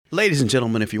Ladies and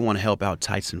gentlemen, if you want to help out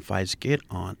Tyson Fights, get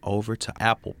on over to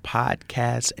Apple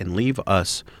Podcasts and leave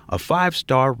us a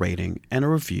 5-star rating and a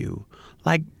review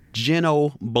like Gino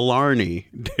Blarney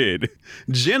did.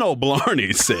 Gino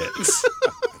Blarney says,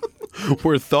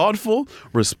 we're thoughtful,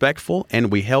 respectful,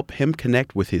 and we help him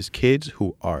connect with his kids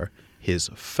who are his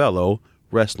fellow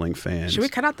wrestling fans. Should we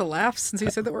cut out the laughs since he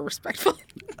said that we're respectful?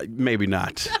 Maybe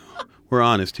not. We're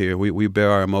honest here. We bear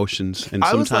our emotions, and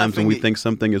sometimes when we think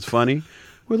something is funny,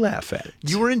 we laugh at it.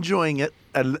 You were enjoying it,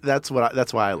 and that's why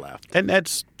I laughed. And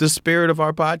that's the spirit of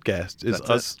our podcast, is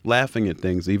us laughing at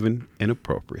things, even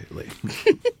inappropriately.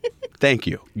 Thank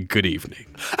you. Good evening.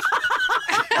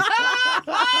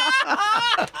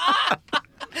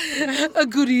 A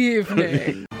good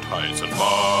evening. Tyson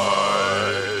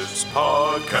Fights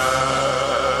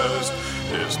Podcast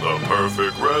is the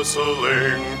perfect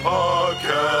wrestling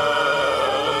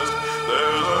podcast.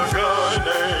 There's a guy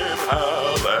named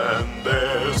Hal, and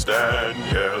there's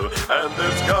Danielle, and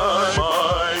this guy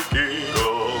Mike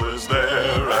Eagle is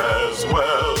there as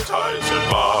well. Tyson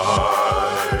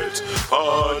Fights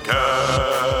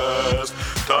Podcast.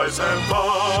 Tyson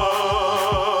Fights.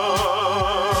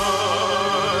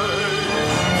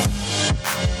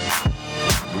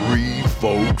 Three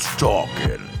folks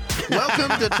talking. Welcome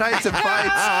to Tyson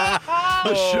Fights,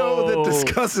 a show that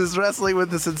discusses wrestling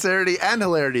with the sincerity and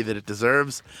hilarity that it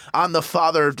deserves. I'm the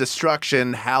father of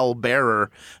destruction, Hal Bearer.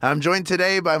 I'm joined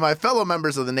today by my fellow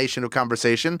members of the Nation of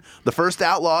Conversation, the first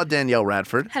outlaw, Danielle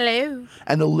Radford. Hello.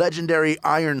 And the legendary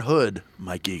Iron Hood,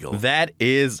 Mike Eagle. That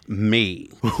is me.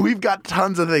 We've got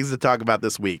tons of things to talk about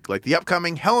this week, like the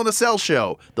upcoming Hell in a Cell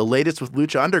show, the latest with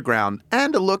Lucha Underground,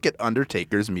 and a look at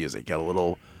Undertaker's music. Got a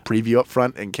little preview up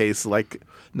front in case, like,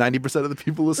 90% of the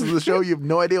people listening to the show, you have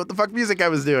no idea what the fuck music I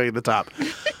was doing at the top.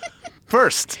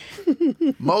 First,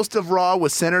 most of Raw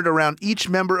was centered around each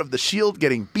member of The Shield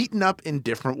getting beaten up in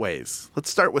different ways. Let's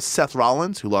start with Seth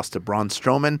Rollins, who lost to Braun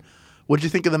Strowman. What'd you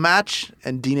think of the match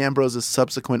and Dean Ambrose's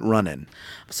subsequent run-in?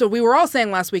 So we were all saying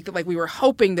last week that we were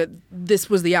hoping that this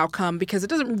was the outcome because it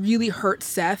doesn't really hurt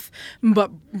Seth,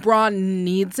 but Braun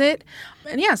needs it.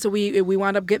 And yeah, so we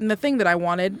wound up getting the thing that I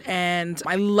wanted, and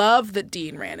I love that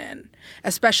Dean ran in,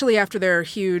 especially after their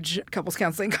huge couples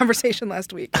counseling conversation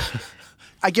last week.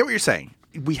 I get what you're saying.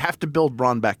 We have to build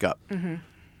Braun back up. Mm-hmm.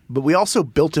 But we also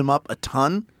built him up a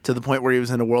ton to the point where he was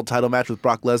in a world title match with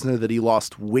Brock Lesnar that he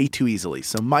lost way too easily.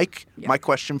 So, Mike, my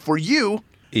question for you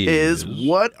is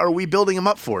what are we building him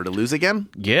up for? To lose again?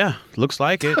 Yeah, looks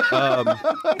like it.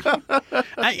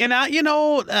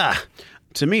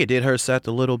 To me, it did hurt Seth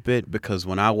a little bit because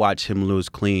when I watch him lose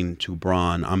clean to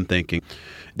Braun, I'm thinking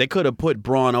they could have put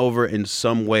Braun over in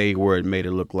some way where it made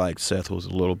it look like Seth was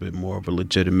a little bit more of a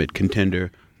legitimate contender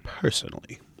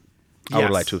personally. I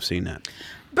would like to have seen that.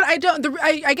 But I don't.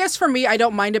 I guess for me, I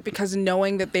don't mind it because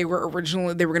knowing that they were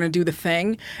going to do the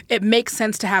thing, it makes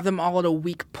sense to have them all at a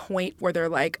weak point where they're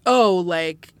like,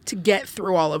 to get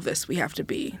through all of this, we have to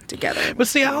be together. But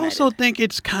see, I also think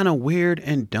it's kind of weird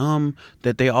and dumb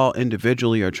that they all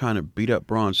individually are trying to beat up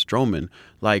Braun Strowman.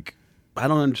 Like, I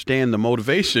don't understand the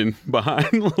motivation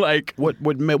behind what would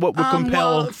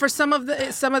compel. Well, for some of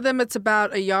them, it's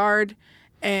about a yard.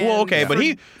 And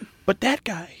but that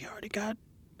guy, he already got.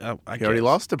 He already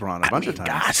lost to Braun a bunch of times.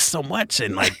 Gosh, so much,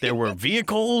 and there were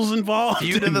vehicles involved.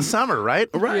 Feud in the summer, right?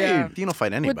 Right. Yeah. Dean will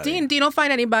fight anybody. But Dean will fight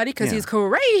anybody because he's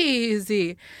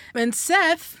crazy. And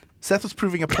Seth was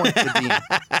proving a point to Dean,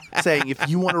 saying, if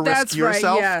you want to risk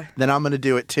yourself, then I'm going to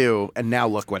do it too. And now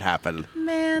look what happened.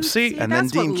 Man, see, and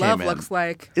that's then Dean what love came in. looks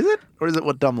like. Is it? Or is it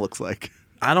what dumb looks like?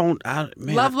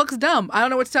 Love looks dumb. I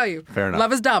don't know what to tell you. Fair enough.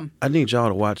 Love is dumb. I need y'all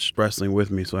to watch wrestling with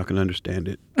me so I can understand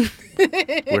it.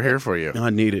 We're here for you.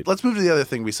 I need it. Let's move to the other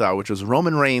thing we saw, which was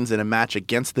Roman Reigns in a match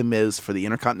against The Miz for the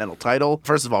Intercontinental title.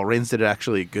 First of all, Reigns did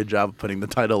actually a good job of putting the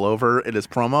title over in his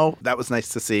promo. That was nice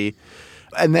to see.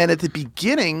 And then at the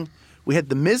beginning, we had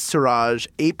The Miz Taraj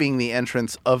aping the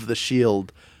entrance of The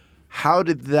Shield. How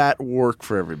did that work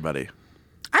for everybody?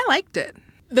 I liked it.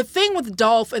 The thing with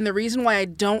Dolph, and the reason why I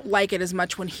don't like it as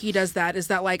much when he does that, is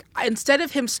that, instead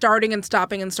of him starting and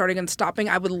stopping and starting and stopping,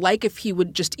 I would like if he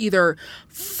would just either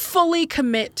fully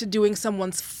commit to doing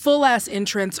someone's full-ass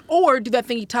entrance or do that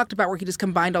thing he talked about where he just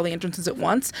combined all the entrances at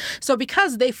once. So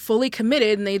because they fully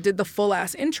committed and they did the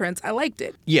full-ass entrance, I liked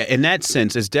it. Yeah, in that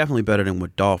sense, it's definitely better than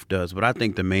what Dolph does. But I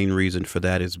think the main reason for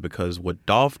that is because what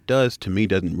Dolph does, to me,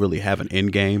 doesn't really have an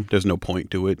end game. There's no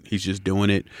point to it. He's just doing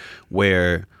it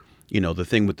where the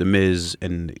thing with The Miz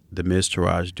and The Miz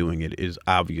Taraj doing it is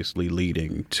obviously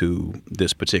leading to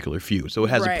this particular feud. So it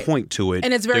has a point to it.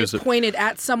 And it's very pointed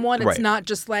at someone. It's not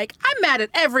just like, I'm mad at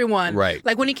everyone. Right.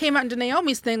 Like when he came out into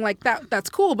Naomi's thing, like that's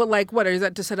cool, but like what, is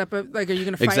that to set up are you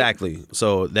going to fight? Exactly.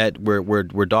 So that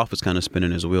where Dolph is kind of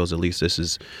spinning his wheels, at least this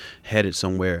is headed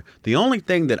somewhere. The only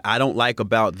thing that I don't like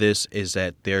about this is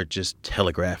that they're just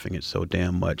telegraphing it so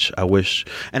damn much. I wish,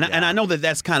 and I know that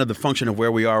that's kind of the function of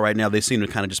where we are right now. They seem to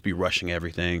kind of just be rushing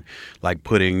everything, like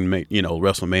putting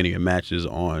WrestleMania matches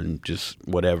on just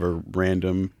whatever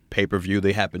random pay-per-view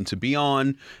they happen to be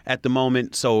on at the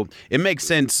moment. So it makes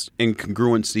sense in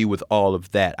congruency with all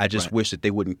of that. I just wish that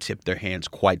they wouldn't tip their hands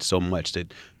quite so much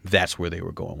that that's where they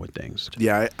were going with things.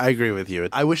 Yeah, I agree with you.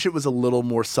 I wish it was a little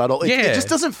more subtle. It just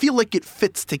doesn't feel like it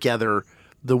fits together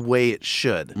the way it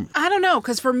should. I don't know,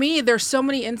 because for me, there's so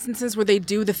many instances where they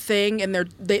do the thing and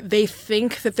they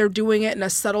think that they're doing it in a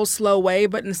subtle, slow way,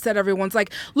 but instead everyone's like,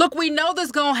 look, we know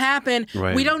this gonna happen.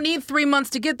 Right. We don't need 3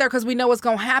 months to get there because we know what's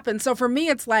gonna happen. So for me,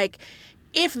 it's like,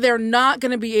 if they're not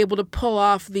going to be able to pull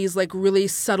off these like really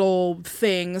subtle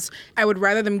things, I would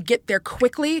rather them get there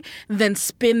quickly than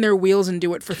spin their wheels and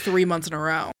do it for 3 months in a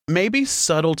row. Maybe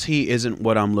subtlety isn't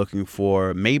what I'm looking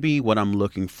for. Maybe what I'm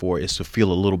looking for is to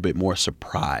feel a little bit more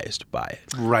surprised by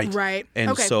it. Right.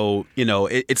 And so,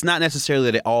 it's not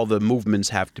necessarily that all the movements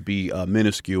have to be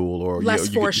minuscule or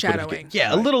less foreshadowing.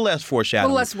 A little less foreshadowing. A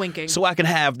little less winking. So I can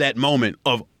have that moment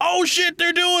of, oh shit,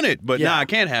 they're doing it. But now I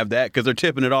can't have that because they're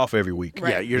tipping it off every week.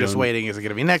 Right. Yeah, you're just waiting. Is it going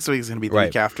to be next week? Is it going to be the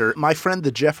week after? My friend,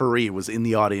 the Jeffery, was in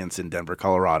the audience in Denver,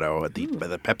 Colorado at the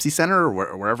Pepsi Center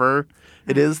or wherever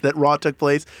it is that Raw took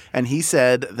place. And he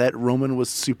said that Roman was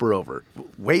super over,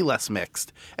 way less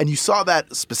mixed. And you saw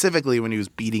that specifically when he was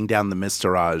beating down the Miz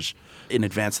Taraj in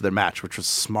advance of their match, which was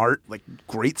smart, like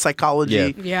great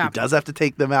psychology. Yeah. He does have to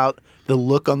take them out. The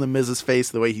look on the Miz's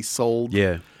face, the way he sold.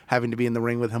 Yeah. Having to be in the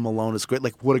ring with him alone is great.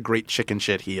 Like, what a great chicken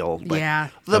shit heel.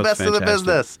 Like, the best fantastic. of the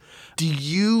business. Do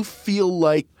you feel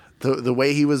like the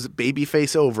way he was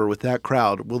babyface over with that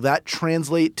crowd, will that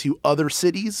translate to other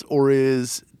cities, or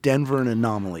is Denver an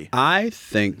anomaly? I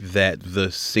think that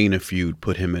the Cena feud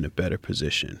put him in a better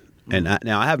position. And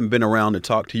I haven't been around to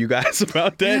talk to you guys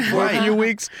about that for a few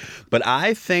weeks, but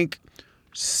I think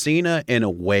Cena, in a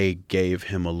way, gave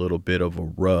him a little bit of a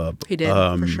rub. He did,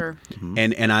 for sure.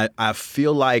 And I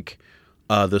feel like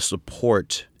the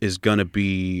support is going to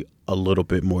be a little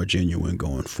bit more genuine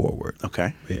going forward.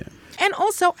 Okay. Yeah. And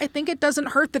also, I think it doesn't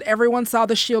hurt that everyone saw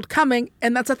the Shield coming,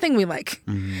 and that's a thing we like.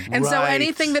 And so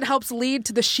anything that helps lead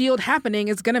to the Shield happening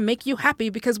is going to make you happy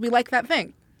because we like that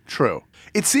thing. True.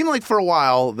 It seemed like for a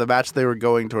while the match they were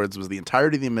going towards was the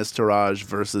entirety of the Miz Taraj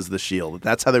versus the Shield.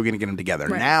 That's how they were going to get them together.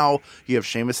 Right. Now you have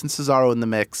Sheamus and Cesaro in the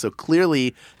mix. So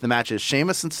clearly the match is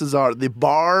Sheamus and Cesaro, the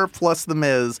Bar plus the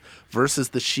Miz versus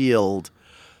the Shield.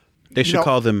 They should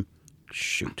call them.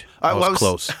 Shoot. I was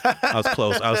close. I was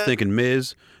close. I was thinking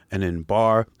Miz and then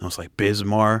Bar. I was like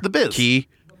Bismar. The Biz. Key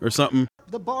or something.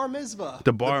 The Bar Mitzvah.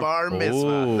 The Bar Mitzvah.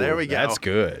 Oh, There we go. That's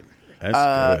good. That's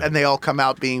good. And they all come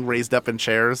out being raised up in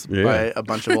chairs by a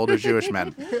bunch of older Jewish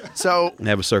men. So And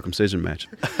have a circumcision match.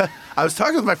 I was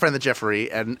talking with my friend the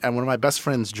Jeffrey and one of my best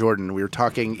friends, Jordan. We were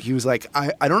talking. He was like,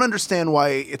 I don't understand why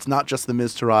it's not just the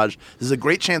Miz Taraj. This is a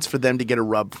great chance for them to get a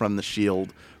rub from the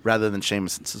Shield rather than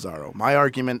Sheamus and Cesaro. My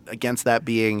argument against that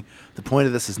being the point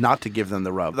of this is not to give them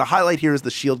the rub. The highlight here is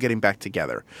the Shield getting back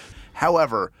together.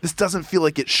 However, this doesn't feel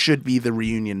like it should be the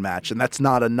reunion match, and that's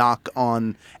not a knock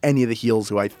on any of the heels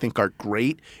who I think are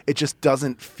great. It just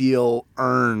doesn't feel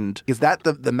earned. Is that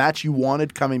the match you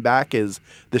wanted coming back, is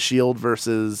the Shield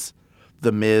versus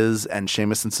the Miz and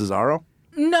Sheamus and Cesaro?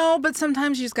 No, but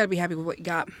sometimes you just got to be happy with what you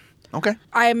got. Okay.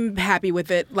 I'm happy with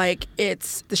it. Like,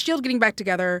 it's the Shield getting back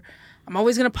together. I'm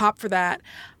always going to pop for that.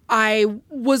 I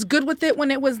was good with it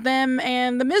when it was them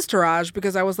and the Miz Taraj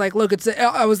because I was like, look,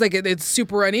 it's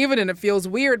super uneven and it feels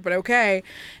weird, but okay.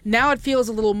 Now it feels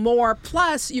a little more.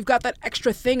 Plus, you've got that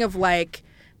extra thing of like,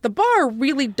 the Bar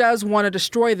really does want to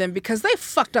destroy them because they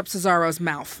fucked up Cesaro's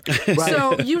mouth.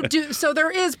 So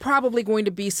there is probably going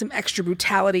to be some extra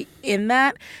brutality in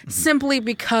that, simply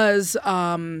because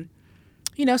Cesaro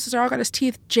got his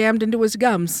teeth jammed into his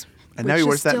gums. And now he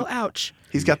wears still that. Ouch.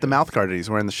 He's got the mouth guard. He's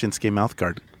wearing the Shinsuke mouth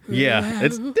guard. Yeah,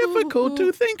 it's difficult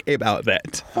to think about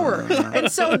that. Horror.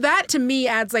 And so that to me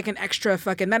adds like an extra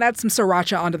that adds some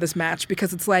sriracha onto this match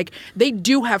because it's like they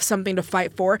do have something to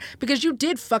fight for because you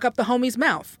did fuck up the homie's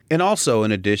mouth. And also,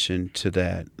 in addition to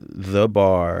that, the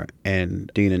Bar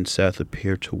and Dean and Seth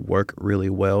appear to work really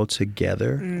well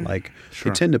together. They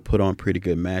tend to put on pretty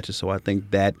good matches. So I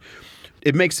think that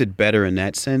it makes it better in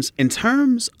that sense. In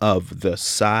terms of the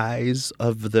size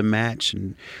of the match,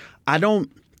 and I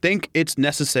don't think it's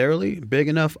necessarily big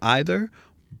enough either,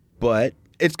 but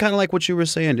it's kind of like what you were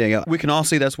saying, Danielle. We can all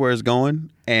see that's where it's going,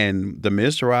 and the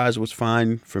Miz Rise was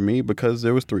fine for me because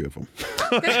there was 3 of them.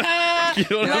 You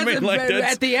know what I mean? Like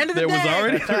at the end of the day, was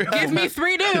already 3 of give them. me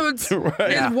 3 dudes.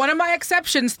 Right. And one of my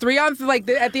exceptions, 3 on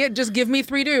at the end, just give me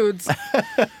 3 dudes.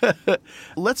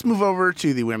 Let's move over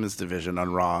to the women's division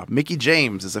on Raw. Mickie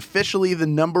James is officially the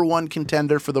 #1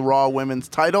 contender for the Raw Women's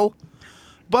title,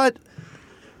 but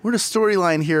we're in a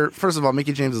storyline here. First of all,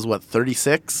 Mickie James is what,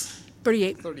 36?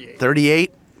 38.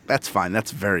 38? That's fine. That's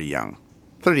very young.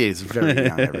 38 is very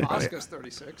young, everybody. Asuka's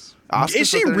 36. Asuka's Is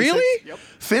she 36? really? Yep.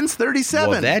 Finn's 37.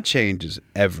 Well, that changes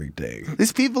everything.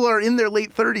 These people are in their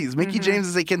late 30s. Mickie James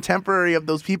is a contemporary of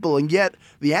those people, and yet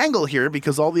the angle here,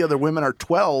 because all the other women are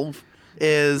 12,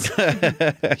 is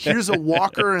here's a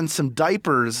walker and some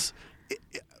diapers.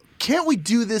 Can't we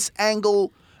do this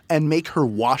angle and make her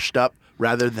washed up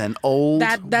rather than old?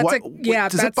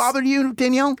 Does it bother you,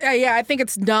 Danielle? Yeah, I think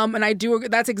it's dumb, and I do.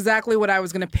 That's exactly what I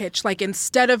was going to pitch. Like,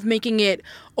 instead of making it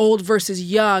old versus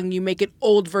young, you make it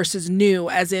old versus new,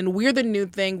 as in we're the new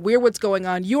thing, we're what's going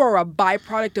on. You are a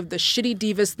byproduct of the shitty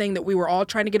divas thing that we were all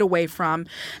trying to get away from,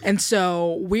 and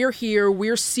so we're here,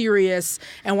 we're serious,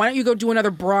 and why don't you go do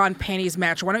another bra and panties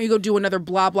match? Why don't you go do another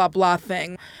blah, blah, blah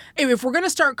thing? If we're going to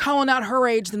start calling out her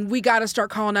age, then we got to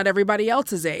start calling out everybody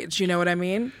else's age. You know what I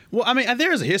mean? Well, I mean,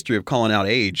 there is a history of calling out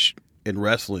age in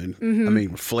wrestling. I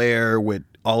mean, Flair with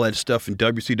all that stuff in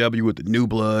WCW with the new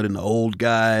blood and the old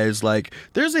guys. Like,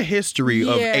 there's a history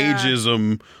of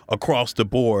ageism across the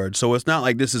board. So it's not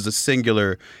like this is a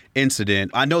singular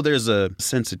incident. I know there's a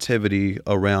sensitivity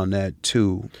around that,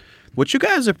 too. What you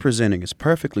guys are presenting is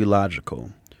perfectly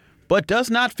logical, but does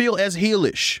not feel as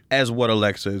heelish as what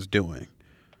Alexa is doing.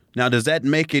 Now, does that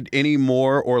make it any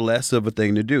more or less of a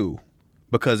thing to do?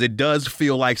 Because it does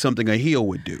feel like something a heel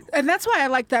would do. And that's why I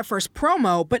like that first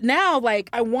promo. But now, like,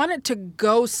 I want it to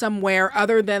go somewhere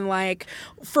other than, like,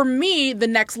 for me, the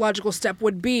next logical step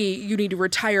would be you need to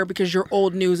retire because you're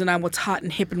old news and I'm what's hot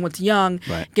and hip and what's young.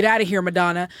 Right. Get out of here,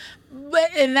 Madonna.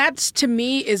 And that's, to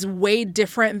me, is way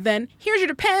different than, here's your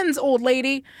Depends, old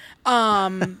lady.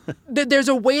 There's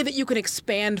a way that you can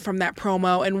expand from that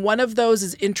promo, and one of those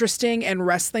is interesting and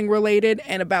wrestling related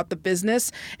and about the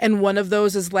business, and one of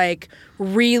those is like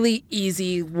really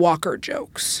easy Walker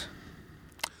jokes.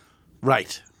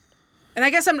 Right. And I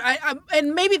guess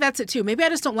and maybe that's it too. Maybe I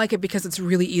just don't like it because it's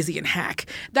really easy and hack.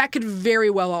 That could very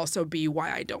well also be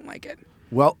why I don't like it.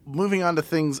 Well, moving on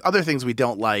to other things we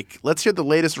don't like. Let's hear the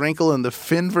latest wrinkle in the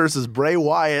Finn versus Bray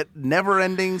Wyatt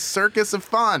never-ending circus of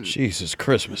fun. Jesus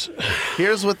Christmas.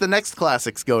 Here's what the next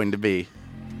classic's going to be.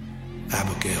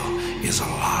 Abigail is a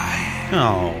lie.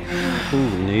 Oh,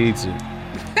 who needs it?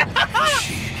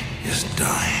 She is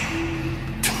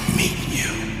dying to meet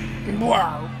you.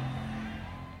 Wow.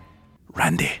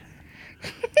 Randy,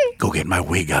 go get my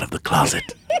wig out of the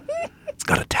closet. It's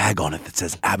got a tag on it that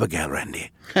says Abigail, Randy.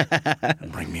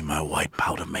 And bring me my white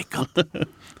powder makeup.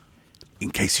 In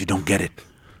case you don't get it,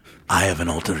 I have an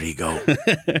alter ego.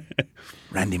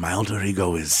 Randy, my alter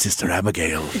ego is Sister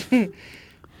Abigail.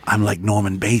 I'm like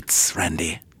Norman Bates,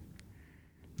 Randy.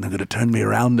 They're going to turn me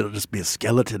around, it'll just be a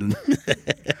skeleton.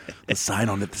 A sign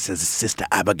on it that says Sister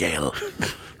Abigail.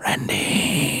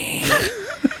 Randy.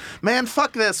 Man,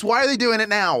 fuck this. Why are they doing it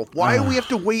now? Why do we have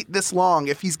to wait this long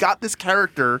if he's got this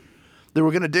character that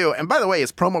we're going to do? And by the way,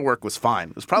 his promo work was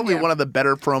fine. It was probably one of the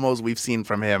better promos we've seen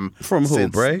from him From who,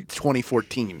 since Bray?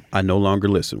 2014. I no longer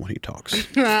listen when he talks.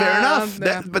 Fair enough.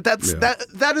 Yeah.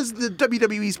 That is the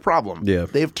WWE's problem. Yeah.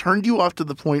 They've turned you off to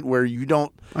the point where you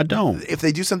don't. I don't. If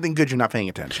they do something good, you're not paying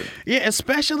attention. Yeah,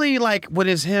 especially like when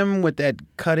it's him with that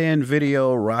cut-in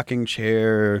video, rocking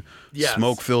chair, Yes.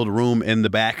 smoke-filled room in the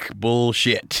back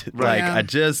bullshit. Right. Like, Yeah. I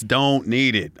just don't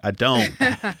need it. I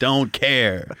don't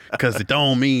care because it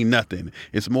don't mean nothing.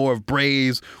 It's more of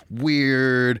Bray's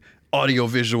weird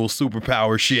audiovisual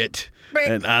superpower shit.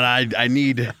 Right. And I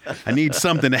need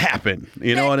something to happen.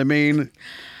 You know what I mean?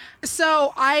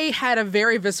 So I had a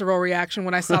very visceral reaction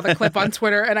when I saw the clip on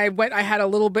Twitter, and I had a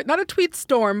little bit, not a tweet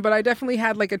storm, but I definitely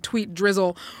had like a tweet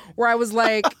drizzle where I was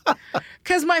like,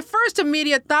 because my first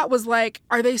immediate thought was like,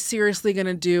 are they seriously going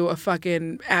to do a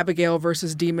fucking Abigail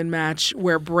versus Demon match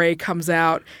where Bray comes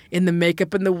out in the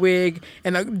makeup and the wig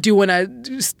and doing a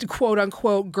quote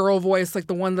unquote girl voice like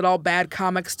the one that all bad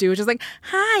comics do, which is like,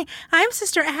 hi, I'm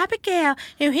Sister Abigail.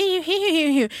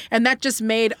 And that just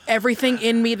made everything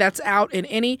in me that's out in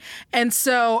any. And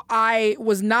so I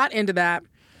was not into that.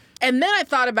 And then I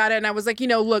thought about it and I was like,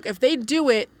 look, if they do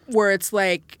it where it's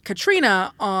like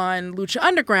Katrina on Lucha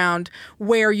Underground,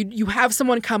 where you have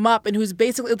someone come up and who's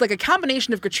basically, it's like a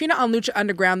combination of Katrina on Lucha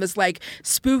Underground, this like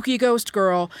spooky ghost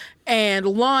girl, and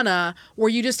Lana, where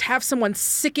you just have someone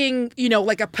sicking,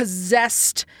 like a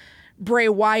possessed Bray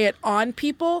Wyatt on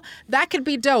people, that could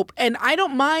be dope. And I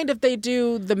don't mind if they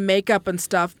do the makeup and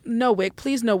stuff. No wig,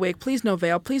 please no wig, please no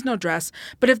veil, please no dress.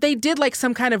 But if they did like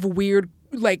some kind of weird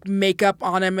like makeup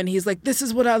on him and he's like, this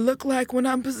is what I look like when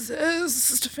I'm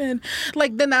possessed, Finn,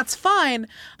 like then that's fine.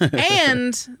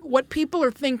 And what people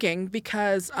are thinking,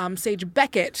 because Sage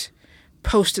Beckett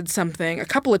posted something, a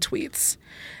couple of tweets.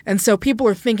 And so people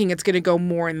are thinking it's going to go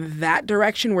more in that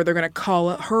direction where they're going to call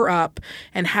her up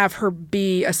and have her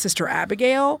be a Sister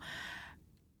Abigail.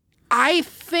 I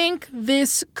think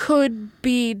this could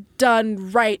be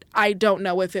done right. I don't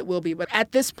know if it will be, but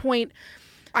at this point,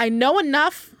 I know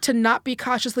enough to not be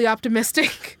cautiously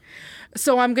optimistic.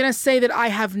 So I'm going to say that I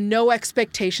have no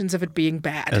expectations of it being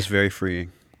bad. That's very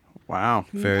freeing. Wow.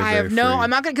 Very, I have very no, free. I'm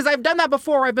not going to, because I've done that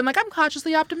before. I've been like, I'm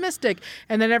cautiously optimistic.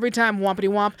 And then every time, wompity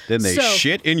womp. Then they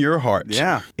shit in your heart.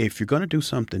 Yeah. If you're going to do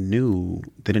something new,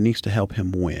 then it needs to help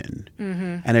him win.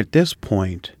 Mm-hmm. And at this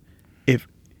point, if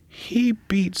he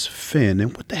beats Finn,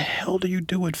 then what the hell do you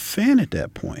do with Finn at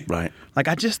that point? Right. Like,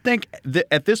 I just think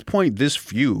at this point, this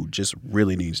feud just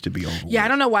really needs to be over. Yeah, I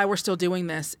don't know why we're still doing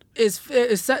this. Is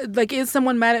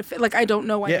someone mad at Finn? Like, I don't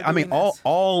know why. Yeah, I mean,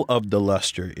 all of the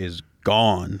luster is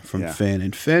gone from Finn.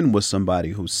 And Finn was somebody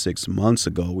who 6 months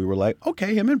ago we were like,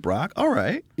 okay, him and Brock, all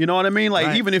right. You know what I mean?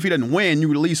 Like, even if he doesn't win, you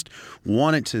at least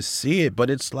wanted to see it. But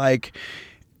it's like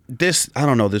this, I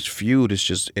don't know, this feud is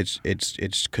just,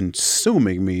 it's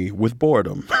consuming me with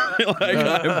boredom. Like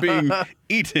I'm being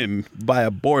eaten by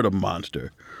a boredom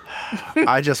monster.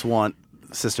 I just want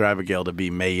Sister Abigail to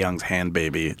be Mae Young's hand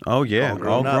baby. Oh, yeah,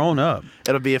 all grown up.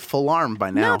 It'll be a full arm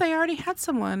by now. No, they already had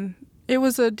someone. It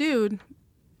was a dude.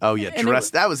 Oh yeah,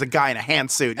 dressed. That was a guy in a hand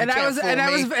suit. And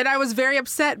I was very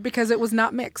upset because it was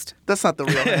not mixed. That's not the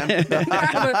real hand.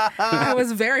 I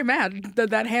was very mad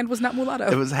that hand was not mulatto.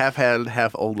 It was half hand,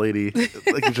 half old lady.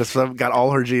 Like it just got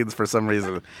all her genes for some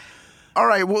reason. All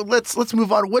right, well let's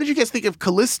move on. What did you guys think of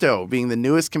Kalisto being the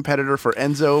newest competitor for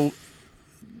Enzo?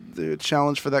 The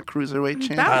challenge for that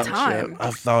cruiserweight About championship. time.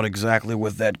 I thought exactly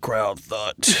what that crowd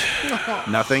thought.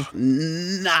 Nothing.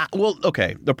 Nah. Well,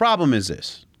 okay. The problem is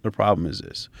this.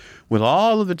 With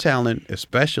all of the talent,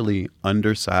 especially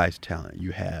undersized talent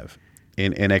you have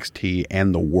in NXT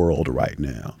and the world right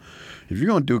now, if you're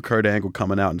going to do Kurt Angle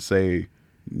coming out and say,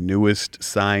 newest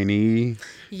signee,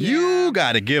 you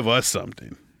got to give us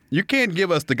something. You can't give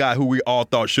us the guy who we all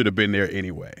thought should have been there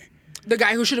anyway. The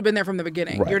guy who should have been there from the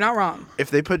beginning. Right. You're not wrong.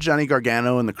 If they put Johnny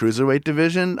Gargano in the cruiserweight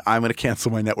division, I'm going to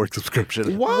cancel my network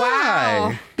subscription. Why?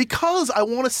 Wow. Because I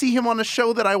want to see him on a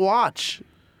show that I watch.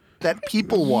 That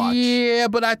people watch. Yeah,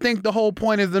 but I think the whole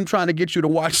point is them trying to get you to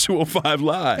watch 205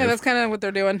 Live. Yeah, that's kind of what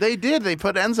they're doing. They did. They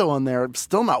put Enzo on there. I'm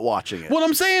still not watching it. What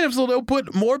I'm saying is, so they'll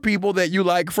put more people that you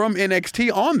like from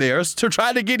NXT on there to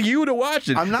try to get you to watch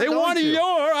it. I'm not they going want to. your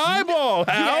eyeball,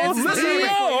 Hal. listen, Your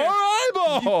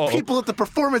eyeball. People at the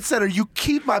Performance Center, you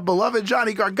keep my beloved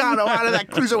Johnny Gargano out of that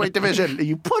cruiserweight division.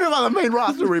 You put him on the main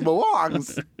roster where he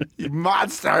belongs. You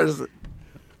monsters.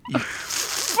 You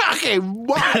fucking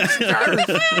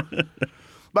monsters.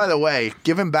 By the way,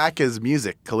 give him back his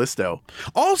music, Kalisto.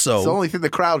 Also, It's the only thing the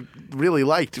crowd really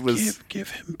liked was... give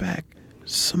him back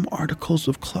some articles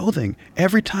of clothing.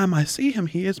 Every time I see him,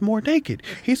 he is more naked.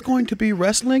 He's going to be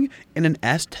wrestling in an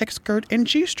Aztec skirt and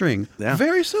G-string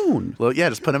very soon. Well, yeah,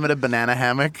 just put him in a banana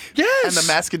hammock. Yes. And the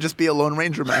mask could just be a Lone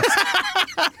Ranger mask.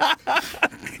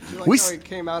 You like how he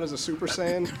came out as a Super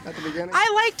Saiyan at the beginning?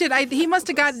 I liked it. He must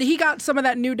have got some of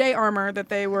that New Day armor that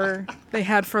they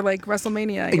had for like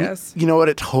WrestleMania, I guess. You know what?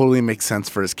 It totally makes sense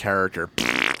for his character.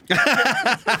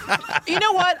 You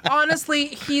know what? Honestly,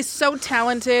 he's so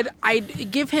talented.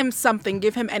 I'd give him something,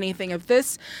 give him anything. If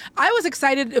this, I was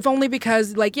excited, if only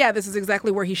because, like, yeah, this is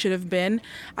exactly where he should have been.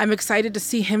 I'm excited to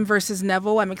see him versus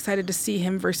Neville. I'm excited to see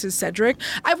him versus Cedric.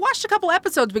 I've watched a couple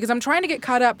episodes because I'm trying to get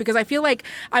caught up because I feel like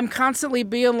I'm constantly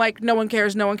being like, no one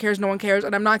cares, no one cares, no one cares,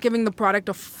 and I'm not giving the product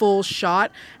a full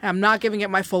shot, and I'm not giving it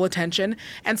my full attention.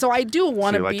 And so I do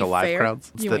want to like be the live fair.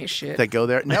 crowds You ain't shit. that go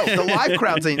there. No, the live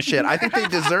crowds ain't shit. I think they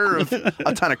deserve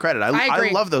a ton of credit. I agree.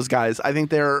 I love those guys. I think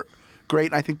they're great.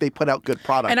 And I think they put out good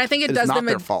product. And I think it does not them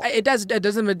their fault. it does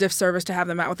them a disservice to have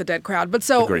them out with a dead crowd. But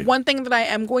so Agreed. one thing that I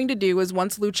am going to do is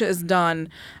once Lucha is done,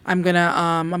 I'm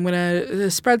gonna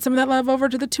spread some of that love over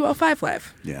to the 205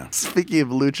 Live. Yeah. Speaking of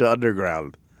Lucha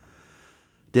Underground,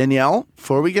 Danielle,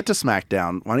 before we get to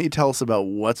SmackDown, why don't you tell us about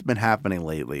what's been happening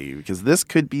lately? Because this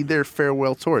could be their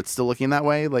farewell tour. It's still looking that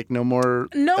way? Like no more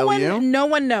LU? No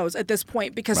one knows at this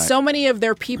point because so many of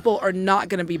their people are not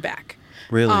going to be back.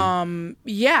 Really?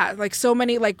 Yeah, like so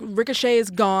many, like Ricochet is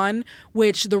gone,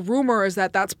 which the rumor is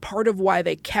that that's part of why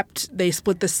they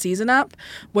split the season up,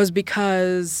 was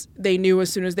because they knew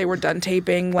as soon as they were done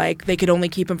taping, like they could only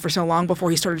keep him for so long before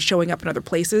he started showing up in other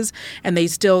places. And they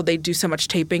do so much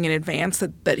taping in advance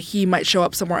that he might show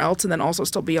up somewhere else and then also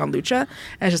still be on Lucha.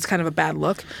 And it's just kind of a bad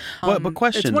look. But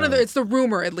question, it's the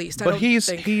rumor at least. But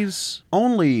he's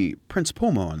only Prince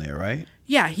Puma on there, right?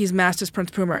 Yeah, he's masked as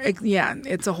Prince Puma.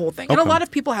 It's a whole thing. Okay. And a lot of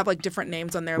people have like different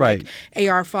names on there. Right. Like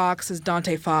AR Fox is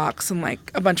Dante Fox, and like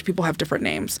a bunch of people have different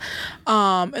names.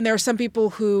 And there are some people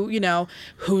who,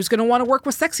 who's going to want to work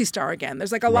with Sexy Star again?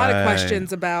 There's like a lot of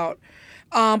questions about...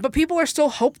 but people are still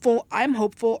hopeful. I'm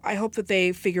hopeful. I hope that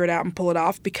they figure it out and pull it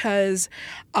off because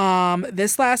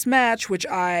this last match, which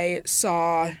I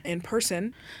saw in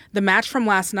person, the match from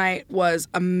last night was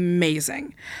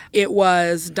amazing. It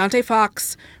was Dante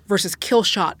Fox versus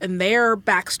Killshot, and their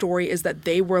backstory is that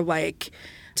they were like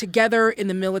together in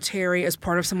the military as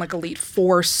part of some like elite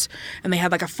force, and they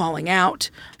had like a falling out.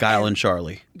 Guile and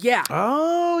Charlie. Yeah.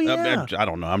 Oh, yeah. I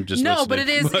don't know. I'm just listening. But it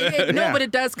is. But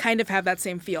it does kind of have that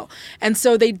same feel. And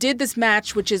so they did this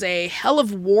match, which is a Hell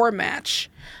of War match.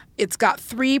 It's got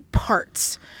 3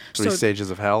 parts. Three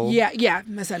stages of hell? Yeah,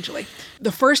 essentially.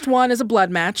 The first one is a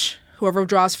blood match. Whoever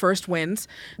draws first wins.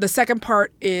 The second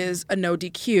part is a no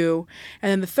DQ.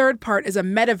 And then the third part is a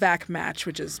medevac match,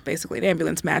 which is basically an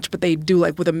ambulance match, but they do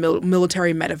like with a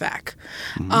military medevac.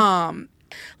 Mm-hmm.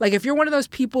 Like if you're one of those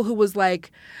people who was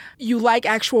like, you like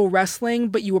actual wrestling,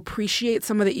 but you appreciate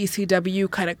some of the ECW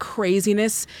kind of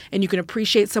craziness and you can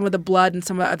appreciate some of the blood and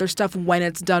some of the other stuff when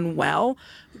it's done well,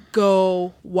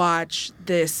 go watch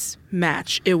this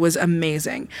match. It was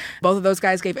amazing. Both of those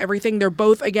guys gave everything. They're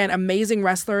both, again, amazing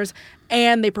wrestlers,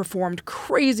 and they performed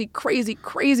crazy, crazy,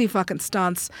 crazy fucking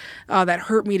stunts that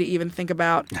hurt me to even think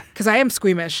about because I am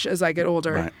squeamish as I get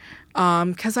older. Right.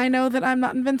 Because I know that I'm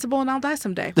not invincible and I'll die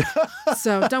someday.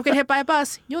 So don't get hit by a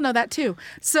bus. You'll know that too.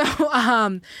 So,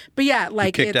 but yeah,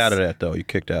 like you kicked out of that though. You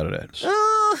kicked out of that.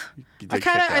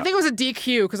 I think it was a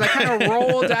DQ because I kind of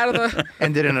rolled out of the.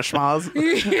 Ended in a schmaz.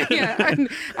 Yeah,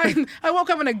 I woke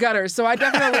up in a gutter, so I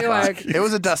definitely like. It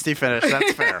was a dusty finish.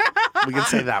 That's fair. We can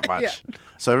say that much. Yeah.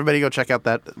 So everybody go check out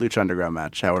that Lucha Underground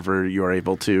match. However, you are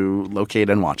able to locate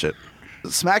and watch it.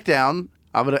 SmackDown.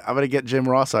 I'm gonna get Jim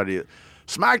Ross out of you.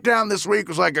 SmackDown this week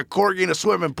was like a corgi in a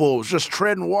swimming pool. It was just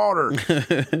treading water.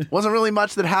 Wasn't really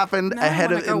much that happened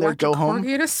ahead of in their go home.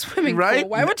 Corgi in a swimming pool.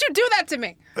 Why would you do that to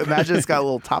me? Imagine it's got a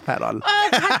little top hat on. Oh,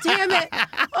 God damn it.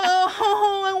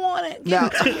 Oh, I want it.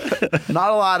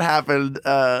 Not a lot happened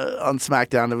on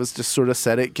SmackDown. It was just sort of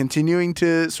set it, continuing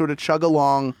to sort of chug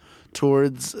along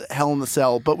towards Hell in a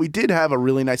Cell. But we did have a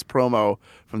really nice promo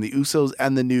from the Usos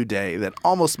and the New Day that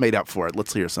almost made up for it.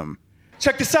 Let's hear some.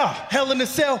 Check this out. Hell in a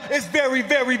Cell is very,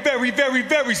 very, very, very,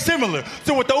 very similar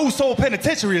to what the Uso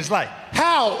Penitentiary is like.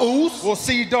 How, Us? Well,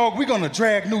 see, dog, we're gonna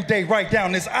drag New Day right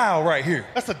down this aisle right here.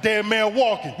 That's a dead man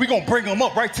walking. We're gonna bring him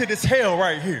up right to this hell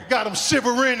right here. Got him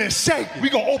shivering and shaking.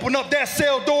 We're gonna open up that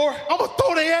cell door. I'm gonna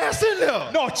throw their ass in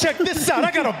there. No, check this out.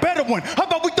 I got a better one. How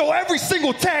about we throw every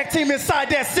single tag team inside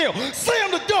that cell?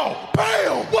 Slam the door.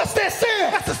 Bam! What's that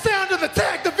sound? That's the sound of the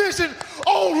tag division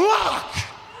on lock.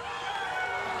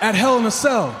 At Hell in a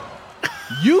Cell,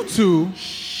 you two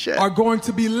are going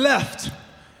to be left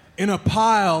in a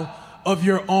pile of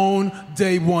your own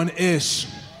day one-ish.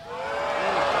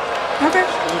 Okay.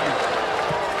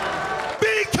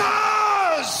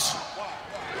 Because!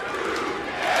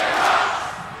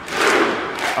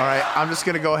 All right, I'm just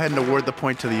going to go ahead and award the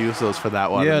point to the Usos for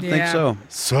that one. Yeah, I think so.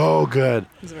 So good.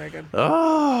 It's very good.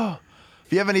 Oh.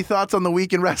 If you have any thoughts on the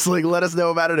week in wrestling, let us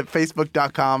know about it at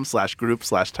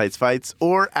facebook.com/group/TightsFights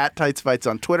or at TightsFights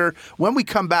on Twitter. When we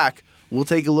come back, we'll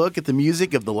take a look at the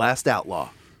music of The Last Outlaw,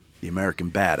 The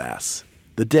American Badass,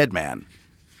 The Dead Man,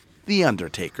 The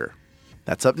Undertaker.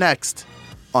 That's up next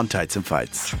on Tights and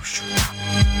Fights.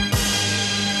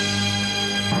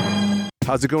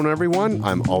 How's it going, everyone?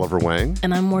 I'm Oliver Wang.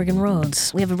 And I'm Morgan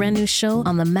Rhodes. We have a brand new show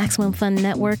on the Maximum Fun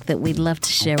Network that we'd love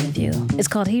to share with you. It's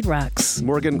called Heat Rocks.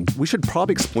 Morgan, we should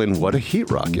probably explain what a heat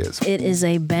rock is. It is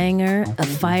a banger, a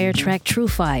fire track, true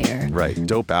fire. Right,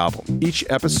 dope album. Each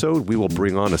episode, we will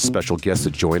bring on a special guest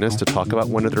to join us to talk about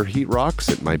one of their heat rocks.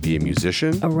 It might be a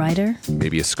musician. A writer.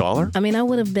 Maybe a scholar. I mean, I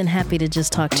would have been happy to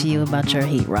just talk to you about your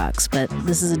heat rocks, but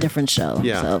this is a different show.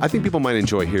 Yeah, so. I think people might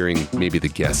enjoy hearing maybe the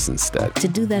guests instead. To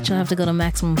do that, you'll have to go to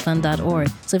MaximumFun.org.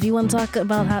 So if you want to talk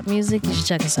about hot music, you should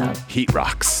check us out. Heat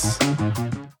rocks.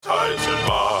 Tights and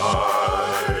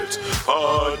Bites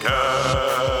Podcast.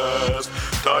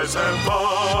 Tights and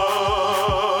Bites.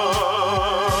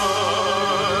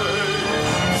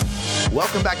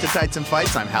 Welcome back to Tights and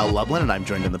Fights. I'm Hal Lublin, and I'm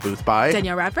joined in the booth by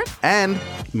Danielle Radford. And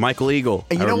Michael Eagle.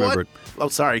 you I know remembered. what? Oh,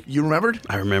 sorry. You remembered?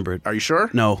 I remembered. Are you sure?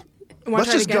 No.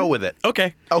 Let's just go with it.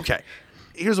 Okay. Okay.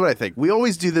 Here's what I think. We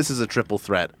always do this as a triple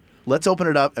threat. Let's open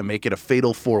it up and make it a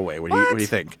fatal four-way. What do you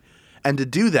think? And to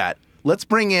do that, let's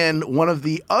bring in one of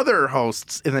the other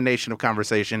hosts in the Nation of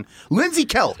Conversation, Lindsay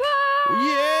Kelk.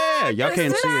 Yeah. Y'all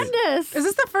can't see it. Is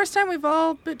this the first time we've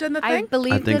all done the thing? I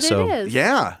believe I think that so. it is.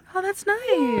 Yeah. Oh, that's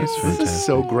nice. This is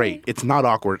so great. It's not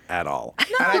awkward at all. And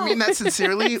I mean that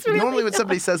sincerely. Normally when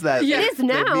somebody says that, Yeah. It is they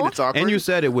mean now. it's awkward. And you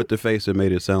said it with the face that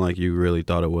made it sound like you really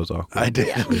thought it was awkward. I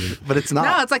did. But it's not.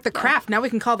 No, it's like the craft. Now we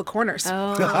can call the corners.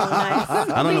 Oh, nice.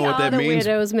 I don't know what that the means,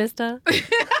 weirdos, mister.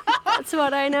 That's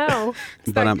what I know.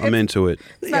 but I'm into it.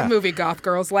 It's that movie goth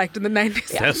girls liked in the 90s.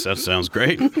 That sounds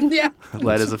great. Yeah.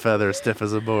 Light as a feather, stiff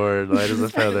as a board. Light as a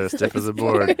feather, stiff as a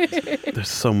board. There's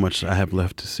so much I have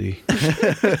left to see.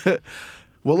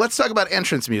 Well, let's talk about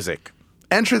entrance music.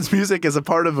 Entrance music is a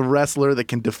part of a wrestler that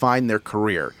can define their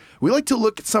career. We like to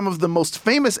look at some of the most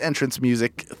famous entrance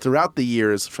music throughout the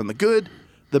years, from the good,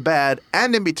 the bad,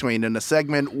 and in between, in a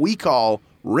segment we call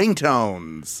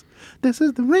Ringtones. This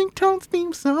is the Ringtones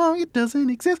theme song. It doesn't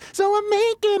exist, so I'm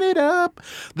making it up.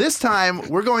 This time,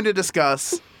 we're going to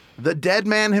discuss the dead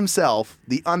man himself,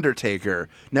 the Undertaker.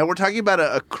 Now, we're talking about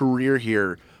a career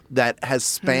here that has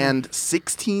spanned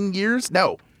 16 years?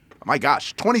 No. My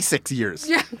gosh, 26 years.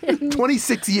 Yeah.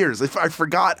 26 years. If I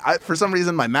forgot, for some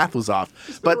reason my math was off.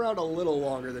 He's been around a little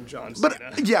longer than John Cena.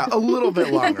 But yeah, a little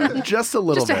bit longer. Just a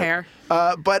little bit. Just a hair.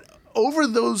 But over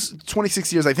those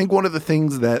 26 years, I think one of the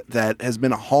things that has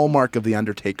been a hallmark of The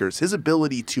Undertaker is his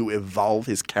ability to evolve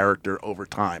his character over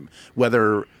time,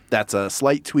 whether that's a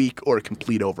slight tweak or a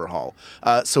complete overhaul.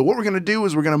 So what we're going to do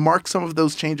is we're going to mark some of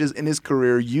those changes in his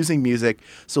career using music.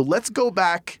 So let's go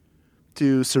back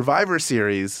to Survivor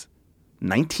Series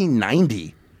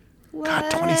 1990. What? God,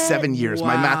 27 years.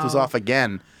 My math was Wow. off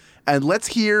again. And let's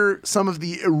hear some of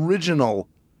the original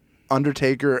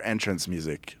Undertaker entrance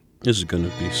music. This is going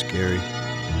to be scary.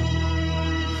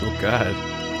 Oh, God.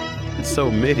 It's so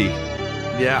MIDI.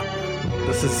 Yeah.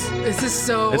 This is... This is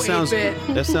so It sounds,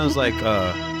 8-bit. that sounds like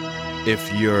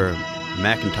if your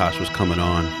Macintosh was coming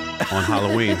on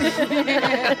Halloween.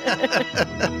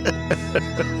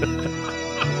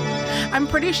 I'm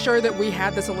pretty sure that we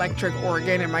had this electric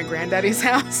organ in my granddaddy's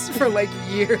house for like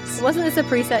years. Wasn't this a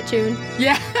preset tune?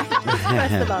 Yeah.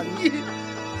 Press the button.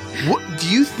 What do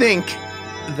you think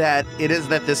that it is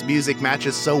that this music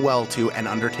matches so well to an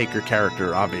Undertaker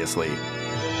character, obviously?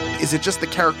 Is it just the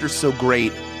character's so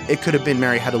great, it could have been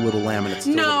Mary Had a Little Lamb and it's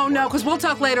still No, wouldn't work? because we'll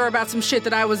talk later about some shit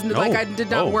that I was like I did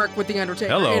not work with the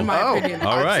Undertaker Hello. in my opinion.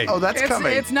 All right. Oh, that's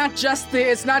coming. It's not just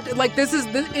it's not like it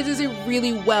is a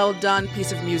really well done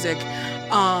piece of music.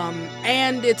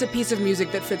 And it's a piece of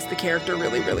music that fits the character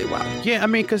really, really well. Yeah, I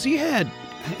mean, because he had,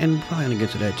 and we're probably going to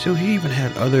get to that too, he even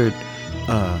had other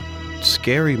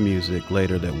scary music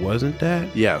later that wasn't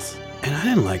that. Yes. And I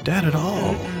didn't like that at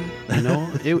all. You know,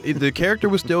 the character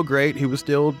was still great. He was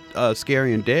still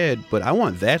scary and dead, but I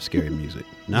want that scary music.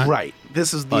 Not Right.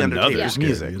 This is the another Undertaker's scary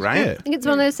music, right? Yeah. I think it's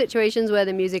one of those situations where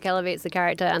the music elevates the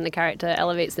character and the character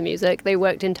elevates the music. They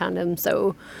worked in tandem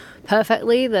so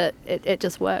perfectly that it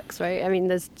just works, right? I mean,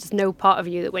 there's just no part of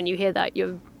you that when you hear that,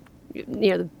 the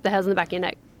hairs on the back of your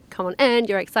neck come on end,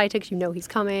 you're excited because you know he's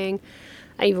coming.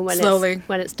 And even when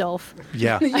it's Dolph.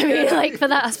 Yeah. I mean, like for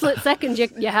that split second,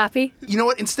 you're happy. You know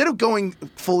what? Instead of going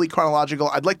fully chronological,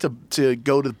 I'd like to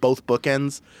go to both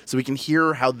bookends so we can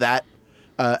hear how that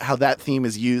theme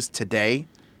is used today,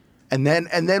 and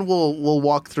then we'll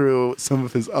walk through some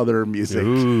of his other music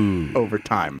over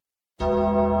time.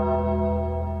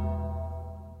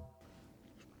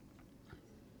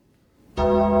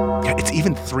 Yeah, it's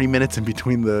even 3 minutes in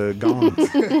between the gongs.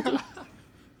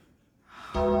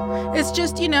 It's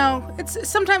just, it's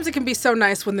sometimes it can be so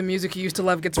nice when the music you used to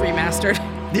love gets remastered.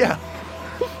 Yeah.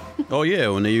 Oh, yeah,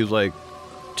 when they use like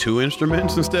 2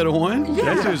 instruments instead of 1?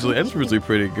 Yeah. That's usually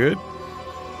pretty good.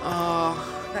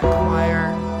 Oh, that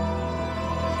choir.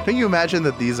 Can you imagine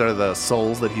that these are the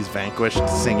souls that he's vanquished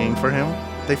singing for him?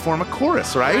 They form a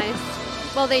chorus, right?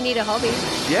 Nice. Well, they need a hobby.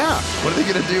 Yeah. What are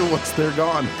they going to do once they're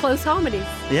gone? Close harmonies.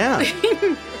 Yeah. I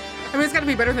mean, it's got to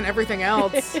be better than everything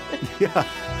else. Yeah.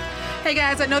 Hey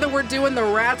guys, I know that we're doing the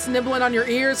rats nibbling on your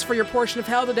ears for your portion of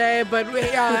hell today, but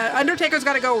Undertaker's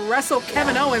got to go wrestle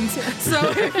Kevin Owens. So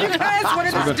if you guys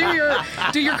wanted to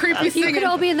do your creepy If you singing, could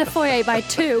all be in the foyer by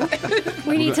 2,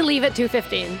 we need to leave at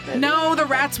 2:15. no, the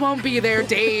rats won't be there,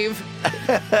 Dave.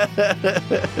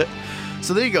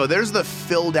 So there you go. There's the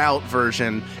filled out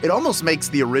version. It almost makes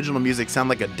the original music sound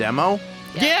like a demo.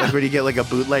 Yeah. Like where you get like a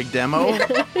bootleg demo.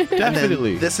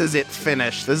 Definitely. This is it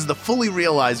finished. This is the fully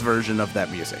realized version of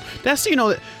that music. That's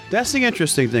that's the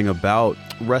interesting thing about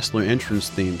wrestler entrance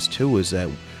themes too, is that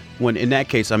when in that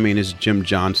case, I mean, it's Jim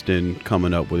Johnston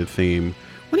coming up with a theme.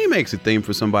 When he makes a theme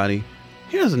for somebody,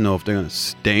 he doesn't know if they're gonna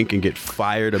stink and get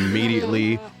fired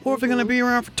immediately, or if they're gonna be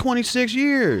around for 26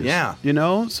 years. Yeah. You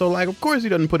know? So like, of course he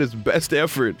doesn't put his best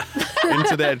effort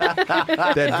into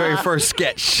that very first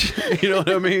sketch. You know what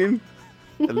I mean?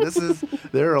 And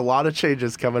there are a lot of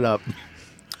changes coming up.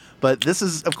 But this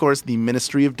is, of course, the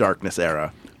Ministry of Darkness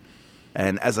era.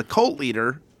 And as a cult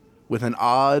leader with an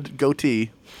odd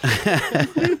goatee,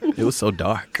 it was so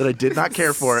dark that I did not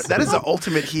care for it. That is the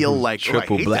ultimate heel, like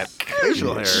triple black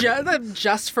facial hair.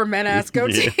 Just for men ass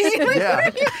goatee. Yeah.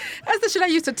 That's the shit I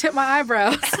used to tip my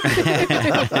eyebrows.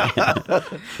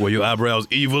 Were your eyebrows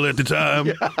evil at the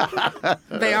time?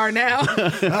 They are now.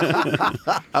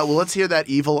 Well, let's hear that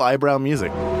evil eyebrow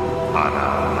music.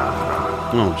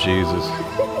 Oh, Jesus.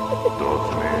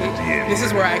 This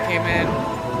is where I came in.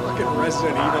 Fucking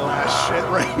Resident Evil ass shit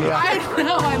right now. I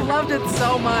know, I loved it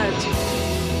so much.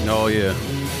 Oh, yeah.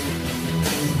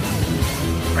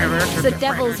 It's the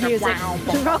devil's music.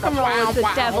 Rock and roll is the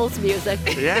devil's music.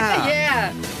 Yeah.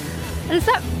 Yeah. And is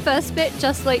that first bit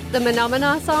just like the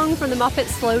Phenomena song from the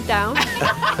Muppets slowed down?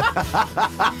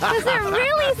 Because it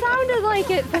really sounded like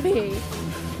it for me.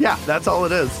 Yeah, that's all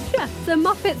it is. Yeah, the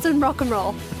Muppets and rock and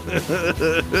roll.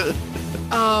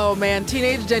 Oh man,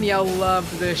 teenage Danielle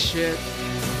loved this shit.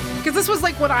 Because this was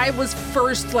like when I was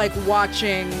first like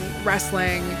watching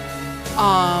wrestling.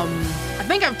 I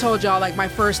think I've told y'all like my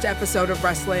first episode of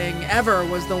wrestling ever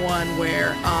was the one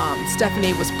where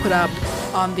Stephanie was put up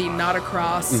on the Not a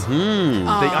Cross.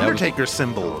 The Undertaker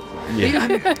symbol. Yeah.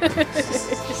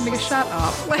 Nigga, shut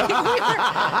up. Like,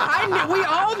 we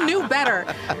all knew better.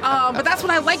 But that's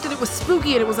when I liked it. It was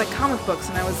spooky and it was like comic books,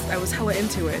 and I was hella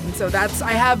into it. And so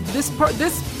I have this part.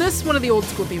 This one of the old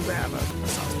school themes I have a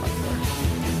soft spot for.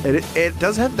 It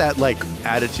does have that like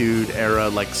Attitude Era,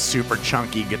 like super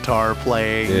chunky guitar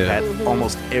playing that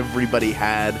almost everybody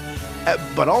had.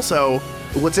 But also,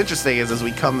 what's interesting is as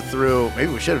we come through,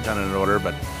 maybe we should have done it in order,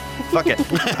 but fuck it.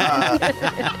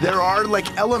 There are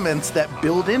like elements that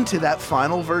build into that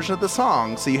final version of the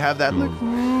song. So you have that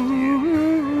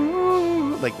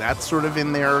like that's sort of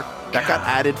in there. That got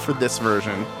added for this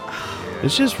version. It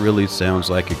just really sounds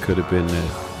like it could have been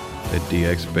a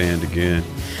DX band again.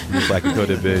 It's like it could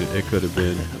have been.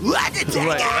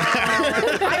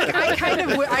 I kind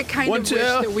of wish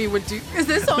that we would do. Is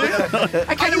this on?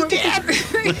 I kind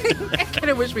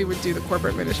of wish we would do the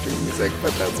corporate ministry music,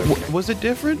 but that's okay. Was it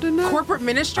different than that? Corporate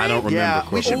ministry? I don't remember. Yeah,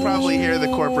 we should probably hear the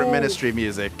corporate ministry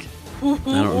music. I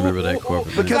don't remember that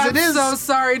corporate. Because I'm so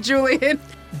sorry, Julian.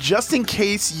 Just in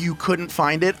case you couldn't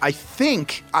find it, I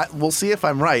think, we'll see if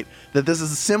I'm right, that this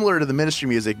is similar to the ministry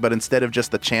music, but instead of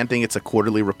just the chanting, it's a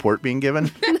quarterly report being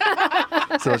given.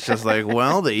 So it's just like,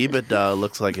 well, the EBITDA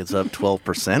looks like it's up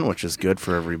 12%, which is good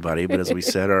for everybody. But as we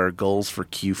set our goals for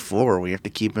Q4, we have to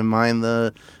keep in mind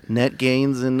the net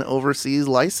gains in overseas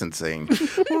licensing.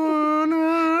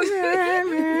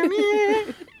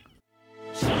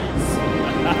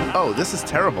 Oh, this is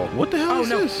terrible. What the hell is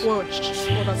this? Whoa,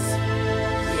 hold on.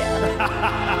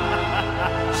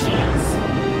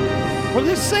 What are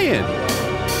they saying? No!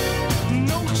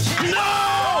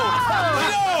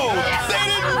 They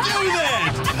didn't do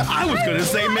that! I was gonna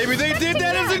say maybe they did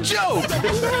that as a joke.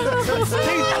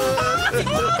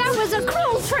 That was a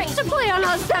cruel trick to play on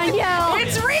us, Danielle.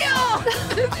 It's real!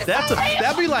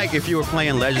 That'd be like if you were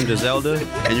playing Legend of Zelda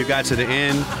and you got to the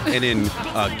end and then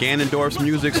Ganondorf's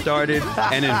music started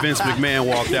and then Vince McMahon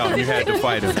walked out and you had to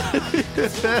fight him.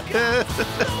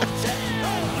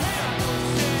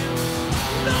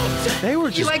 They were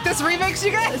just. You like this remix,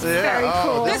 you guys? Yeah, Very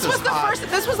cool. this This was is the hot. first.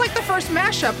 This was like the first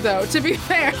mashup, though. To be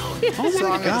fair. Oh my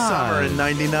Song of the Summer in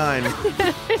 99.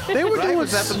 They were Right? doing.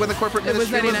 Was that when the corporate It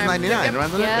was ministry was 99. 99,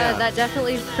 wasn't it? Yeah, that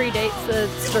definitely predates the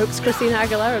Strokes Christina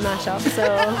Aguilera mashup. So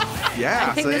Yeah,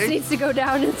 I think see? this needs to go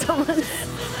down in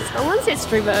someone's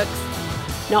history books.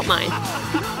 not mine.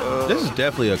 This is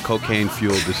definitely a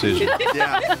cocaine-fueled decision.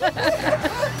 Yeah.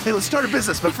 Hey, let's start a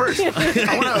business, but first,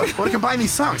 I want to combine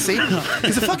these songs. See,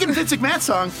 it's a fucking Vince McMahon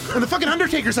song and the fucking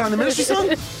Undertaker song, the Ministry song.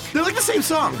 They're like the same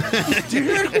song. Do you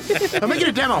hear it? I'm making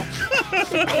a demo.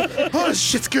 Oh, this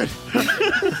shit's good.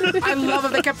 I love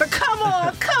it. They kept the come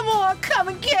on, come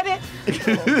and get it.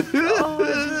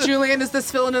 Oh, Julian, is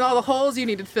this filling in all the holes you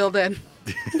needed filled in?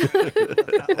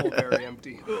 That hole very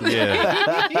empty.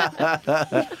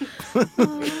 Yeah.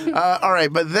 All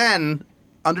right, but then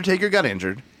Undertaker got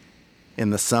injured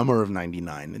in the summer of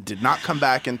 '99 and did not come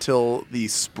back until the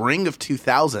spring of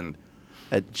 2000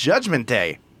 at Judgment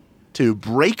Day to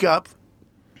break up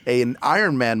an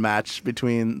Iron Man match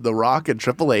between The Rock and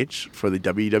Triple H for the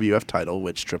WWF title,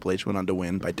 which Triple H went on to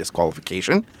win by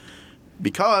disqualification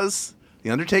because The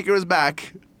Undertaker was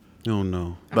back. Oh,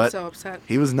 no. I'm But so upset.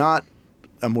 he was not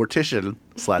a mortician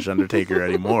 / Undertaker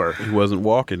anymore. He wasn't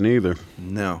walking either.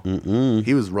 No.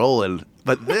 He was rolling.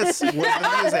 But this was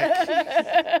the music.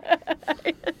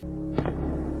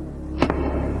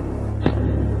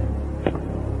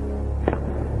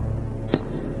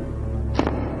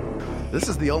 This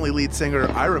is the only lead singer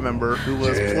I remember who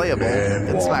was playable in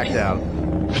SmackDown.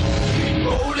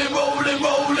 Rolling, rolling,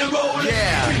 rolling, rolling.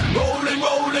 Yeah. Rolling,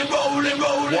 rolling, rolling,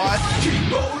 rolling. What?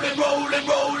 Rolling, rolling,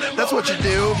 rolling. That's what you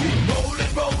do.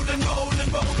 Rolling, rolling,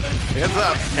 rolling, rolling. Hands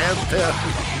up. Hands up.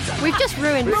 We've just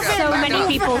ruined so many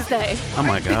people's day. Oh,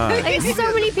 my God. Like,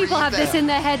 so many people have this in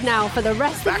their head now for the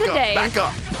rest of the day. Back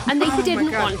up. And they Oh, didn't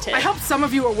my God. want it. I hope some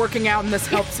of you are working out and this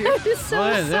helps you. I'm just so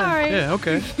sorry. Yeah,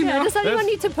 okay. Yeah, does anyone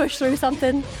need to push through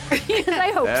something? Because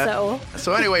I hope so.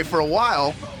 So anyway, for a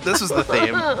while, this was the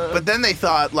theme. But then they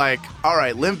thought, like, all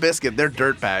right, Limp Bizkit, they're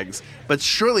dirtbags. But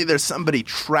surely there's somebody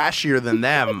trashier than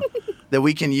them that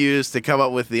we can use to come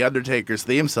up with the Undertaker's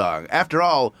theme song. After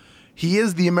all, he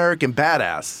is the American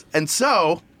badass. And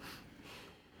so,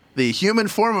 the human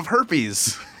form of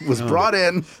herpes was brought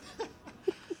in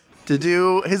to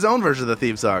do his own version of the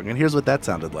theme song. And here's what that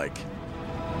sounded like.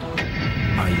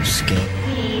 Are you scared?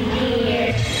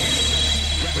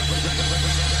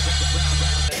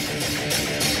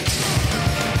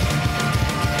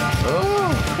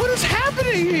 Oh, what is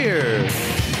happening here?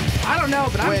 I don't know,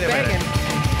 but I'm Wait a minute. begging.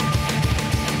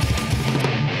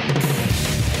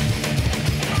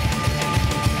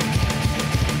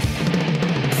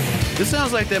 This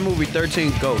sounds like that movie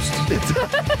 13 Ghosts.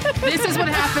 This is what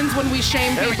happens when we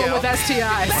shame There we people go. with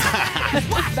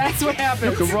STIs. That's what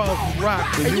happens. You can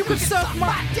rock. And you can suck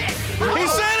my dick. He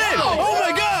said it! Oh,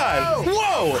 my God!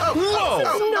 Whoa!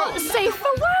 Whoa! Not safe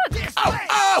for work.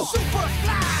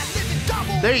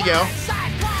 There you go.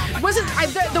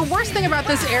 The worst thing about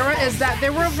this era is that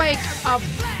there were like a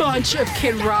bunch of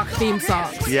Kid Rock theme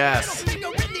songs. Yes.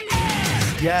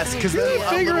 Yes, because then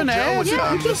finger in the ass.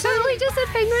 Yeah, he totally just said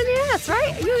finger in the ass,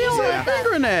 right? You know what?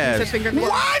 Finger in the ass. Said finger in the ass.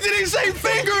 Why did he say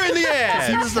finger in the he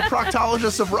ass? was the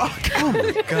proctologist of rock. Oh,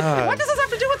 my God. What does this have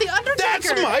to do with the Undertaker?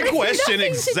 That's my question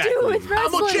Nothing to do exactly. with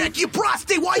wrestling. your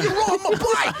prostate while you're on my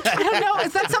bike. I don't know.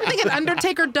 Is that something an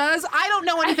Undertaker does? I don't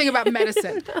know anything about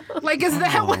medicine. Like, is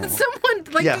that when someone,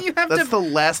 like, Yeah, do you have that's to, the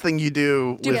last thing you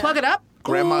do do you with plug it up?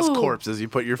 grandma's Ooh. corpse is you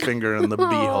put your finger in the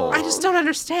beehole. I just don't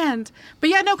understand. But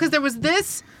yeah, no, because there was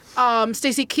this.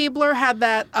 Stacy Keibler had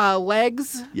that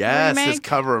Legs Yes, remake. his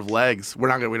cover of Legs. We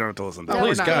don't have to listen to No, that.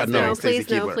 we're not. God, No, Stacey please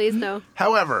no, Keibler. please no.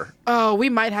 However, Oh, we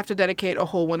might have to dedicate a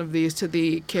whole one of these to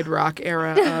the Kid Rock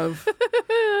era of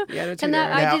the Attitude And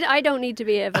that Era. Now- I don't need to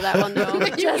be here for that one though.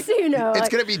 Just so you know, It's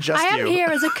gonna be just I am you. here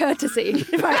as a courtesy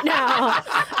right now,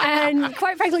 and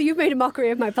quite frankly, you've made a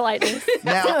mockery of my politeness.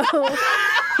 Now- So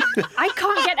I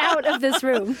can't get out of this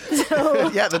room. So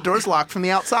yeah, the door's locked from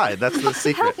the outside. That's the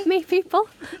secret. help me, people,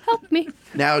 help me.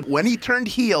 Now, when he turned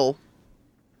heel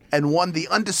and won the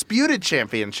Undisputed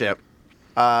Championship,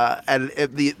 and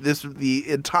the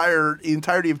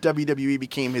entirety of WWE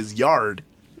became his yard.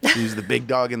 He was the big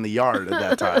dog in the yard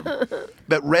at that time.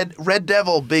 But Red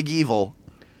Devil, Big Evil,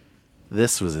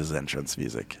 this was his entrance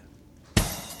music.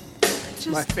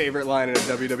 My favorite line in a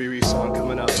WWE song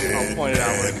coming up. I'll point it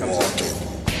out when it comes up.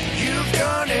 You've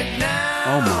done it now.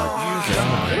 Oh, my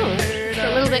God. Ooh, it's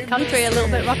a little bit country, a little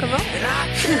bit rock and roll.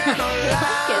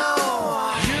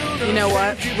 You know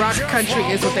what? Rock country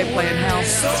is what they play in hell.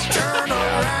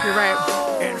 You're right.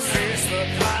 And face the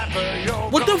piper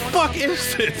What the fuck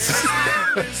is this?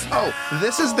 Oh,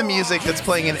 this is the music that's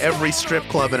playing in every strip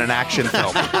club in an action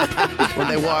film. When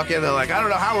they walk in, they're like, I don't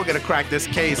know how we're going to crack this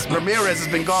case. Ramirez has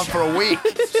been gone for a week.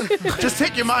 Just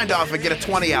take your mind off and get a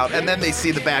 20 out. And then they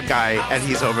see the bad guy, and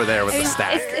he's over there with the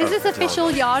stack. Is this official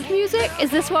yard music?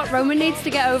 Is this what Roman needs to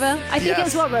get over? I think Yes.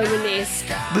 it's what Roman needs. This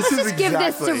Let's is just give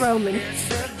this to exactly- Roman.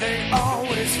 They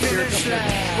always finish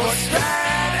last. But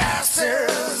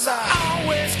badasses are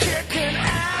always kicking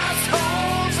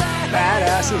assholes ass.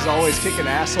 Badasses always kicking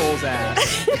assholes'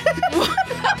 ass.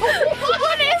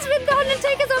 What is with the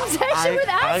Undertaker's obsession with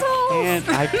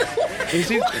assholes? He's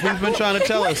been trying to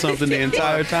tell us something the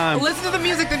entire time. Listen to the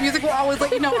music. The music will always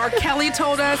let you know. R. Kelly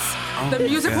told us. The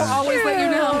music will always let you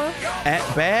know.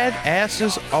 Bad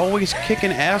asses always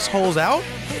kicking assholes out?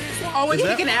 Always Is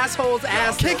that- kicking assholes'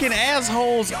 ass. Kicking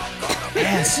assholes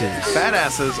asses.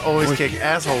 Badasses always kick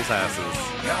assholes' asses.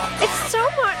 It's so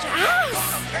much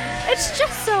ass. It's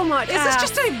just so much Is ass.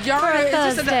 this just a yard? for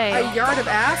Is this Thursday. a yard of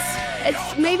ass?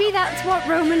 It's maybe that's what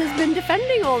Roman has been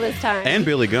defending all this time. And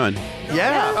Billy Gunn.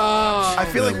 Yeah. I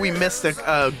feel like we missed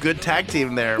a good tag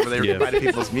team there where they were Yeah. combining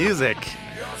people's music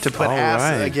to put All ass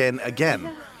right. again.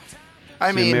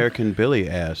 I The mean, American Billy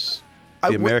ass. The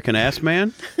I- American ass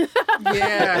man?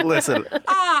 Yeah. listen,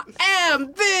 I am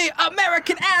the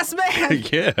American ass man.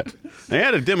 Yeah. They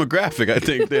had a demographic, I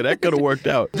think, there. That could have worked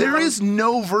out. there is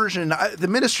no version. The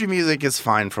Ministry music is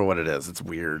fine for what it is. It's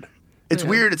weird. It's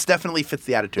weird. It's definitely fits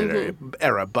the Attitude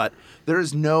era, but there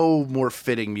is no more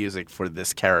fitting music for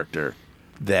this character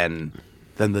than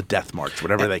the Death March,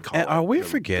 whatever they call it. Are we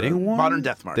forgetting one? Modern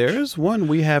Death March. There is one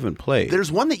we haven't played.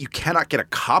 There's one that you cannot get a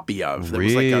copy of. There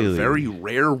was like a Really? very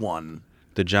rare one.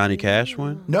 The Johnny Cash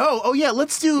one? No, oh yeah,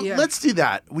 let's do Yeah.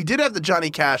 that. We did have the Johnny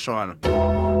Cash one.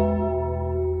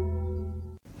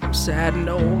 I'm sad and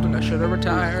old, and I should have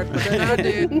retired, but then I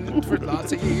didn't for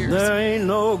lots of years. There ain't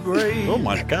no grave. Oh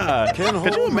my God.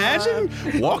 Could you imagine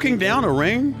walking down a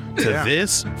ring to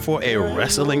this for a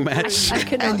wrestling match? I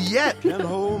could And not. yet,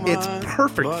 it's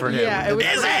perfect for him. Yeah, it was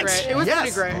Is pretty great. It was yes.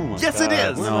 pretty great. Oh my Yes, it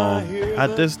God,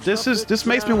 is. No. This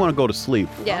makes me want to go to sleep.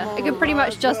 Yeah, I can pretty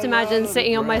much just imagine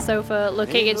sitting on my sofa,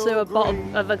 looking into a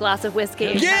bottle of a glass of whiskey,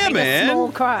 and Yeah, having man. a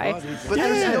small cry. But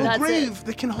there's no That's grave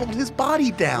that can hold his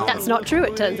body down. That's not true.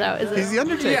 It turns out, is it? He's the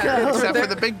Undertaker, Yeah. except for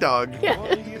the big dog.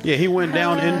 Yeah, he went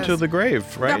down into the grave,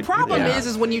 right? The problem Yeah.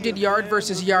 is when you did yard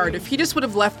versus yard, if he just would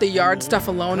have left the yard stuff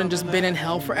alone and just been in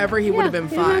hell forever, he would have been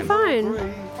fine.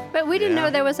 fine. But we didn't know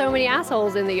there were so many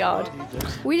assholes in the yard.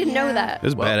 We didn't know that.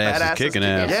 There's Well, badasses badasses kicking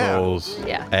kicking- yeah. assholes,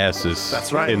 Yeah. asses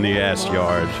That's right. in the ass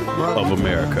yard of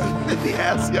America. The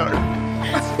ass yard.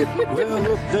 Well,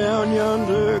 look down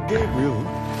yonder, Gabriel.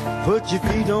 Put your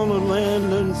feet on the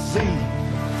land and see.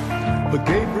 But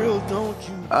Gabriel, don't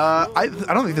you? I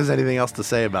don't think there's anything else to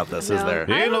say about this, is No. there?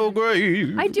 Ain't no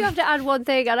grave. I do have to add one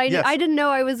thing, and Yes. I didn't know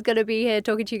I was going to be here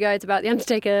talking to you guys about The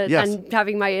Undertaker Yes. and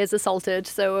having my ears assaulted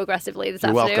so aggressively this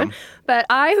You're afternoon. welcome. But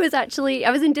I was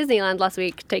in Disneyland last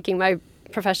week taking my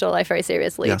professional life very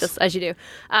seriously, Yes. just as you do.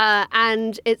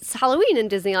 And it's Halloween in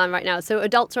Disneyland right now, so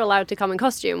adults are allowed to come in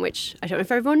costume, which I don't know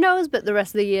if everyone knows, but the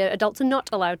rest of the year, adults are not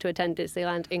allowed to attend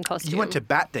Disneyland in costume. You went to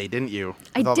Bat Day, didn't you?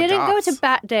 I With all the didn't go goths. to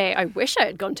Bat Day. I wish I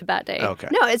had gone to Bat Day. Okay.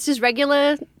 No, it's just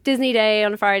regular Disney Day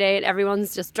on a Friday, and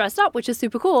everyone's just dressed up, which is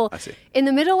super cool. I see. In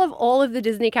the middle of all of the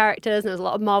Disney characters, and there's a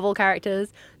lot of Marvel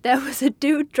characters, there was a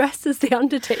dude dressed as the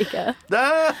Undertaker.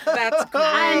 Ah! That's great.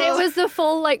 And it was the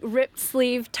full, like, ripped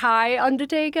sleeve tie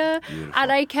Undertaker.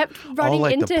 And I kept running Oh,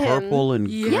 like into the him. purple and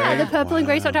gray. Yeah, the purple and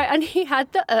grey sock tie. And he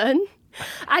had the urn.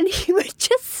 And he would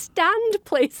just stand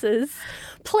places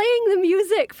playing the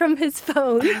music from his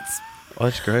phone. Oh,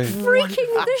 that's great. Freaking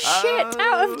the shit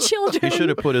out of children. He should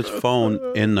have put his phone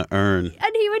in the urn.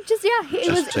 And he would just,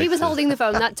 he was holding the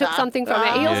phone. That took something from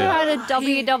it. He also Yeah. had a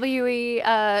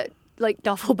WWE like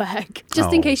duffel bag,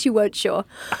 just in Oh. case you weren't sure.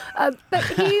 But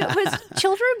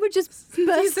children were just He's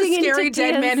bursting the scary into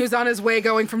dead tears. man who's on his way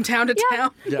going from town to Yeah,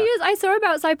 town. he was. I saw him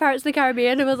outside Pirates of the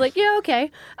Caribbean and was like, yeah, okay.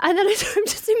 And then I saw him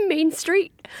just in Main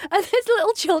Street, and there's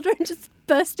little children just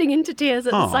bursting into tears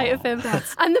at the sight of him.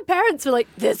 And the parents were like,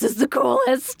 this is the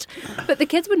coolest. But the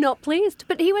kids were not pleased.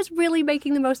 But he was really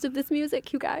making the most of this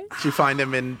music, you guys. Did you find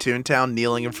him in Toontown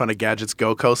kneeling in front of Gadget's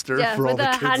Go Coaster Yeah, for all with the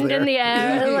a kids hand there? in the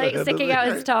air, Yeah, like hand in sticking the out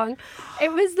air. his tongue.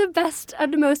 It was the best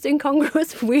and most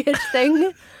incongruous, weird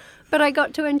thing. But I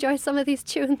got to enjoy some of these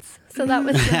tunes, so that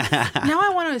was nice. Now I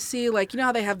want to see, like, you know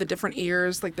how they have the different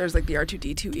ears? Like, there's, like, the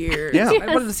R2-D2 ears. Yeah.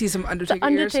 I wanted to see some Undertaker ears.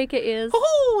 Undertaker ears.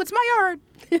 Oh, it's my yard.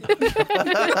 You're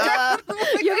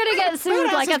going to get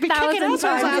sued like 1,000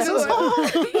 times.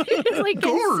 It's like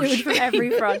getting sued from every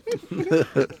front.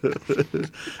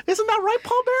 Isn't that right,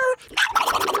 Paul Bear?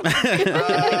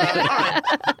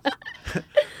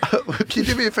 Can you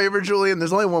do me a favor, Julian?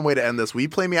 There's only one way to end this. Will you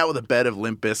play me out with a bed of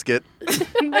Limp Bizkit?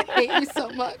 I hate you so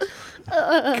much.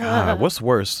 God, what's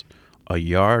worse? A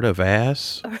yard of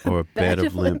ass or a bed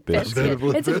of Limp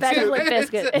Bizkit? It's a bed of Limp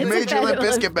Bizkit. You made your Limp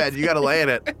Bizkit bed. You got to lay in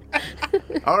it.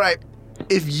 All right.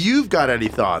 If you've got any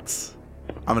thoughts,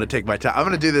 I'm going to take my time. I'm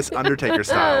going to do this Undertaker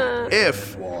style.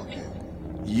 If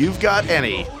you've got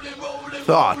any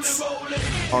thoughts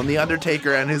on The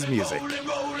Undertaker and his music,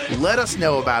 let us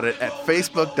know about it at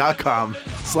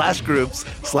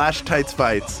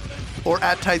facebook.com/groups/tightsfights or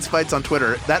at tightsfights on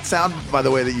Twitter. That sound, by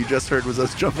the way, that you just heard was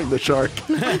us jumping the shark.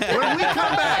 When we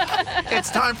come back,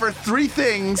 it's time for 3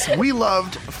 things we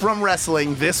loved from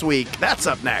wrestling this week. That's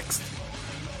up next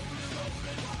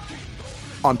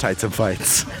on Tights and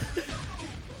Fights.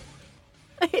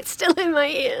 It's still in my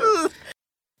ears.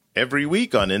 Every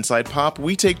week on Inside Pop,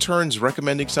 we take turns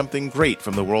recommending something great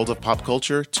from the world of pop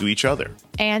culture to each other.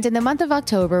 And in the month of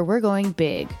October, we're going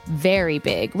big, very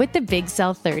big, with the Big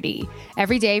Sell 30.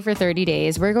 Every day for 30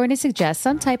 days, we're going to suggest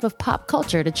some type of pop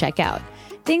culture to check out.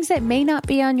 Things that may not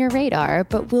be on your radar,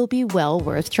 but will be well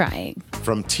worth trying.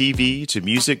 From TV to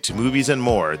music to movies and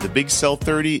more, the Big Sell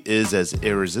 30 is as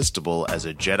irresistible as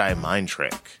a Jedi mind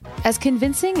trick. As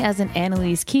convincing as an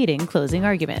Annalise Keating closing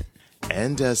argument.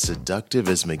 And as seductive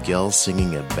as Miguel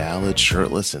singing a ballad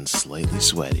shirtless and slightly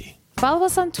sweaty. Follow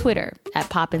us on Twitter at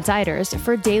Pop Insiders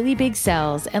for daily big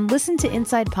sells and listen to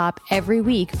Inside Pop every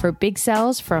week for big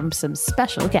sells from some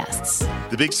special guests.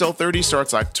 The Big Sell 30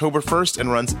 starts October 1st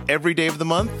and runs every day of the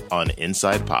month on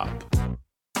Inside Pop.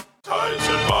 Tights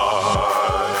and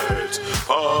Fights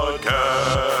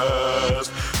Podcast.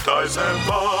 Tights and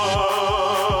Fights.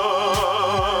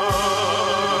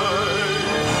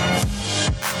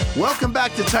 Welcome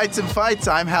back to Tights and Fights.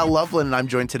 I'm Hal Loveland, and I'm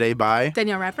joined today by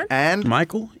Danielle Radford and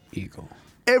Michael Eagle.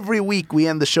 Every week, we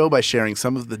end the show by sharing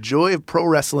some of the joy of pro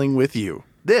wrestling with you.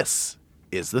 This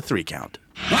is the 3 count.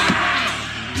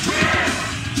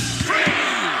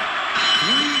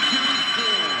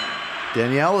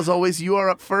 Danielle, as always, you are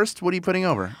up first. What are you putting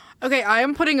over? Okay, I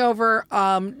am putting over,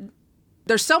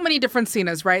 there's so many different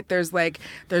Cenas, right? There's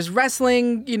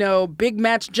wrestling, Big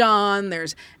Match John,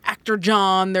 there's actor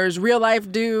John, there's real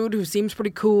life dude who seems pretty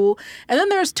cool, and then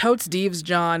there's Totes Deves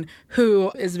John,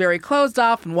 who is very closed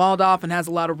off and walled off and has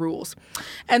a lot of rules.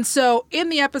 And so in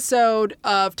the episode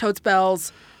of Totes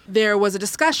Bells, there was a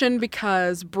discussion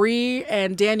because Bree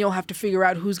and Daniel have to figure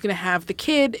out who's going to have the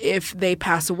kid if they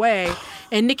pass away.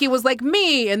 And Nikki was like,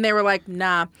 me. And they were like,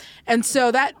 nah. And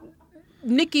so that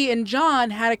Nikki and John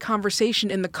had a conversation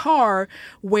in the car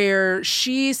where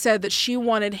she said that she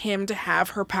wanted him to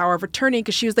have her power of attorney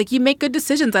because she was like, you make good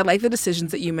decisions. I like the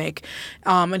decisions that you make.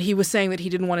 And he was saying that he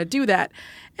didn't want to do that.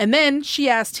 And then she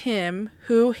asked him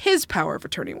who his power of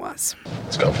attorney was.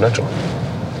 It's confidential.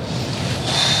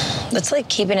 That's like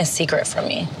keeping a secret from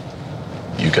me.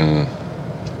 You can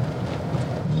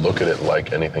look at it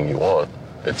like anything you want.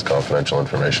 It's confidential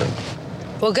information.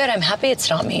 Well, good. I'm happy it's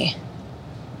not me.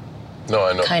 No,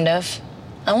 I know. Kind of.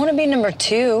 I want to be number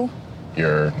 2.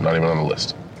 You're not even on the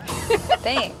list.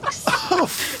 Thanks. Oh,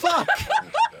 fuck.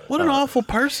 What an awful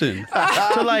person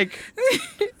to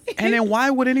and then why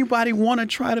would anybody want to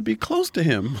try to be close to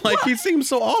him? He seems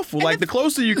so awful. The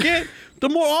closer you get, the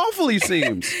more awful he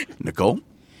seems. Nicole,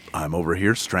 I'm over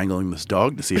here strangling this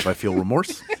dog to see if I feel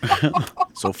remorse.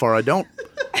 So far, I don't.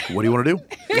 What do you want to do?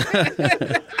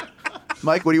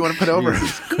 Mike, what do you want to put over?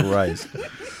 Jesus Christ.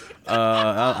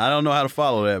 I don't know how to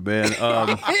follow that, man.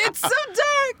 It's so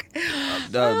dark.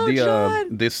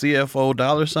 The CFO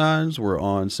dollar signs were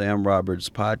on Sam Roberts'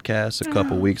 podcast a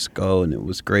couple weeks ago, and it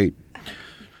was great.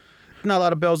 Not a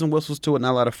lot of bells and whistles to it,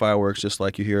 not a lot of fireworks, just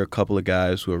like you hear a couple of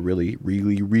guys who are really,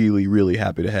 really, really, really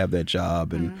happy to have that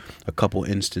job, and a couple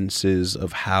instances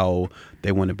of how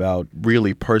they went about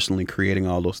really personally creating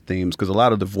all those themes, because a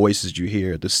lot of the voices you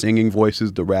hear, the singing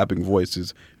voices, the rapping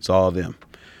voices, it's all them.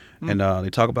 And they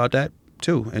talk about that,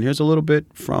 too. And here's a little bit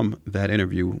from that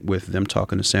interview with them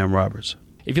talking to Sam Roberts.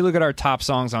 If you look at our top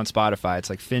songs on Spotify,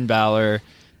 it's like Finn Balor,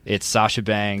 it's Sasha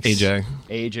Banks.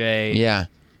 AJ. Yeah.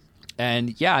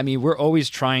 And, yeah, I mean, we're always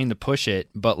trying to push it,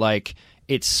 but,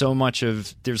 it's so much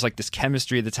of... There's, this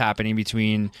chemistry that's happening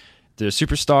between the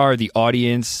superstar, the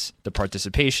audience, the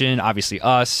participation, obviously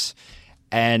us,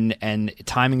 and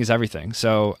timing is everything.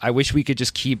 So I wish we could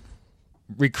just keep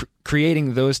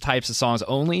creating those types of songs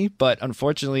only, but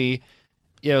unfortunately,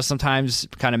 sometimes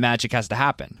kind of magic has to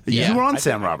happen. You were on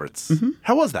Sam Roberts. Mm-hmm.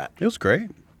 How was that? It was great.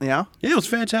 Yeah? Yeah, it was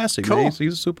fantastic. Cool. Man.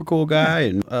 He's a super cool guy,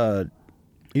 and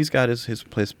he's got his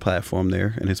platform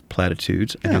there, and his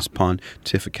platitudes, and his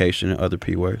pontification, and other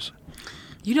P words.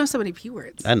 You know so many P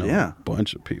words. I know a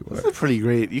bunch of P words. That's pretty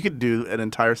great. You could do an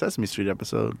entire Sesame Street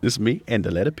episode. It's me and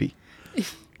the letter P.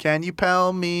 Can you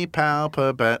pound me,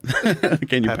 palpabet?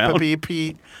 Can you pound?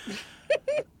 Pete.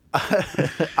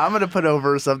 I'm going to put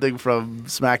over something from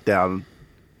SmackDown,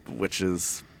 which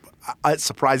is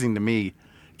surprising to me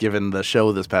given the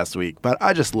show this past week. But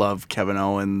I just love Kevin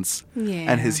Owens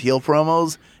and his heel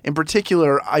promos. In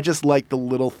particular, I just like the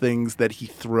little things that he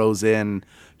throws in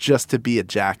just to be a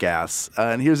jackass.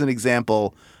 And here's an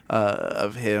example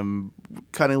of him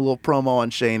cutting a little promo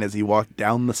on Shane as he walked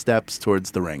down the steps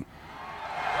towards the ring.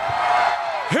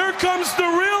 Here comes the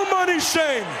real money,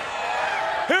 Shane.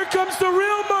 Here comes the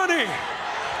real money.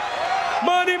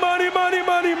 Money, money, money,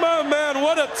 money, my man.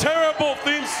 What a terrible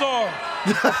theme song.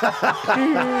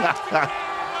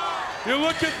 You're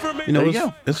looking for me.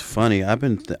 It's funny. I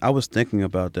was thinking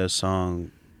about that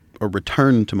song, or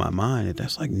returned to my mind.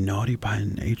 That's like Naughty by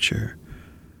Nature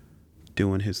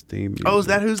doing his theme music. Oh, is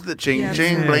that who's the ching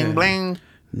ching bling bling?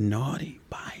 Naughty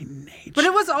by Nature. But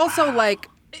it was also like,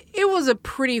 it was a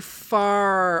pretty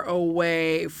far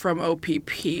away from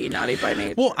OPP, Naughty by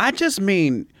Nature. Well, I just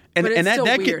mean, and But it's still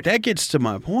weird. that gets to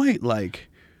my point. Like,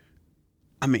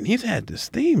 I mean, he's had this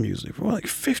theme music for like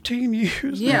 15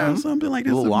 years now, something like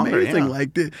this. A little longer, amazing. yeah.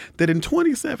 Like that in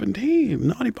 2017,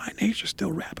 Naughty by Nature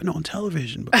still rapping on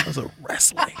television because of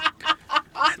wrestling.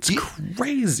 That's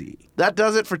crazy. That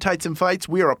does it for Tights and Fights.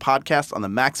 We are a podcast on the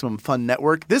Maximum Fun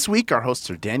Network. This week, our hosts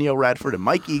are Danielle Radford and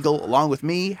Mike Eagle, along with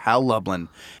me, Hal Lublin.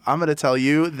 I'm going to tell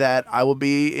you that I will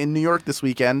be in New York this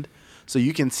weekend, so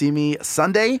you can see me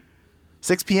Sunday,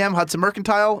 6 p.m., Hudson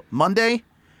Mercantile, Monday,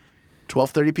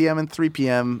 12:30 p.m. and 3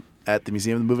 p.m. at the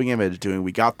Museum of the Moving Image doing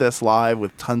We Got This live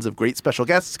with tons of great special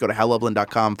guests. Go to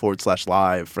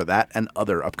hallublin.com/live for that and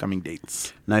other upcoming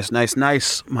dates. Nice.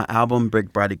 My album,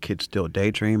 Brick Brady Kids Still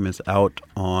Daydream, is out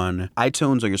on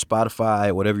iTunes or your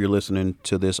Spotify, whatever you're listening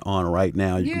to this on right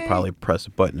now. You can probably press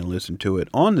a button and listen to it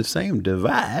on the same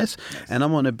device. Nice. And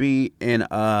I'm going to be in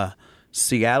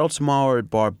Seattle tomorrow at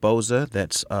Barboza.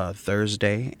 That's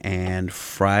Thursday, and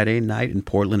Friday night in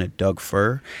Portland at Doug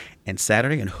Fir, and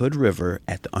Saturday in Hood River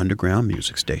at the Underground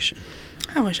Music Station.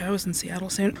 I wish I was in Seattle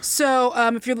soon. So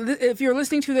if you're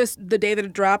listening to this the day that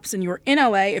it drops and you're in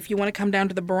LA, if you want to come down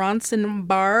to the Bronson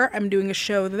Bar, I'm doing a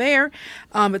show there.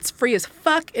 It's free as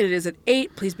fuck. It is at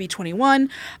 8. Please be 21.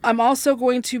 I'm also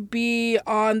going to be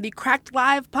on the Cracked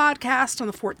Live podcast on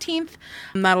the 14th.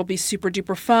 And that'll be super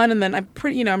duper fun. And then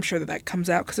I'm sure that comes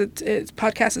out because it's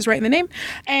podcast is right in the name.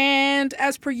 And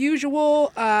as per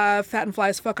usual, Fat and Fly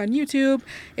as Fuck on YouTube.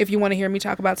 If you want to hear me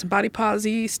talk about some body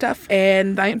posy stuff,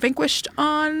 and Valiant Vanquished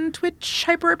on Twitch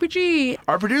Hyper RPG.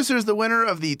 Our producer is the winner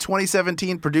of the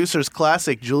 2017 Producers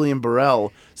Classic, Julian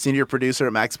Burrell. Senior producer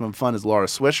at Maximum Fun is Laura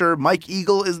Swisher. Mike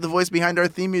Eagle is the voice behind our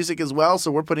theme music as well,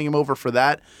 so we're putting him over for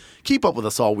that. Keep up with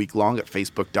us all week long at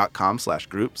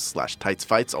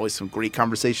facebook.com/groups/tightsfights. Always some great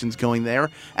conversations going there.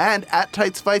 And at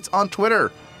tightsfights on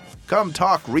Twitter. Come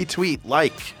talk, retweet,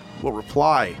 like. We'll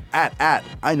reply. At.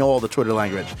 I know all the Twitter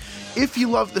language. If you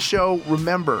love the show,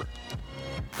 remember,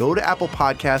 go to Apple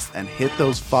Podcasts and hit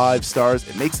those 5 stars.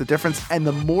 It makes a difference. And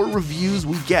the more reviews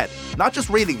we get, not just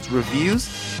ratings, reviews,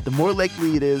 the more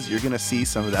likely it is you're going to see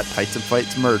some of that Tights and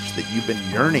Fights merch that you've been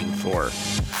yearning for.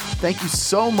 Thank you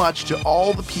so much to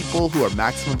all the people who are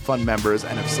Maximum Fun members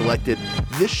and have selected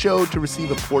this show to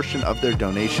receive a portion of their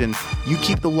donation. You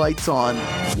keep the lights on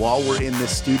while we're in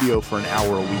this studio for an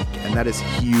hour a week, and that is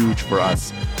huge for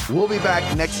us. We'll be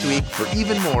back next week for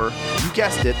even more, you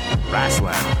guessed it,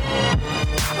 wrestling.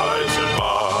 Tights and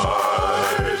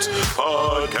Fights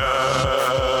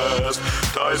Podcast.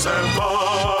 Tights and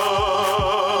Fights.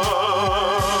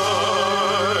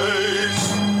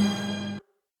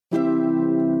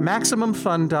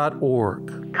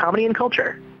 MaximumFun.org. Comedy and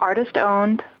culture. Artist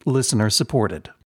owned. Listener supported.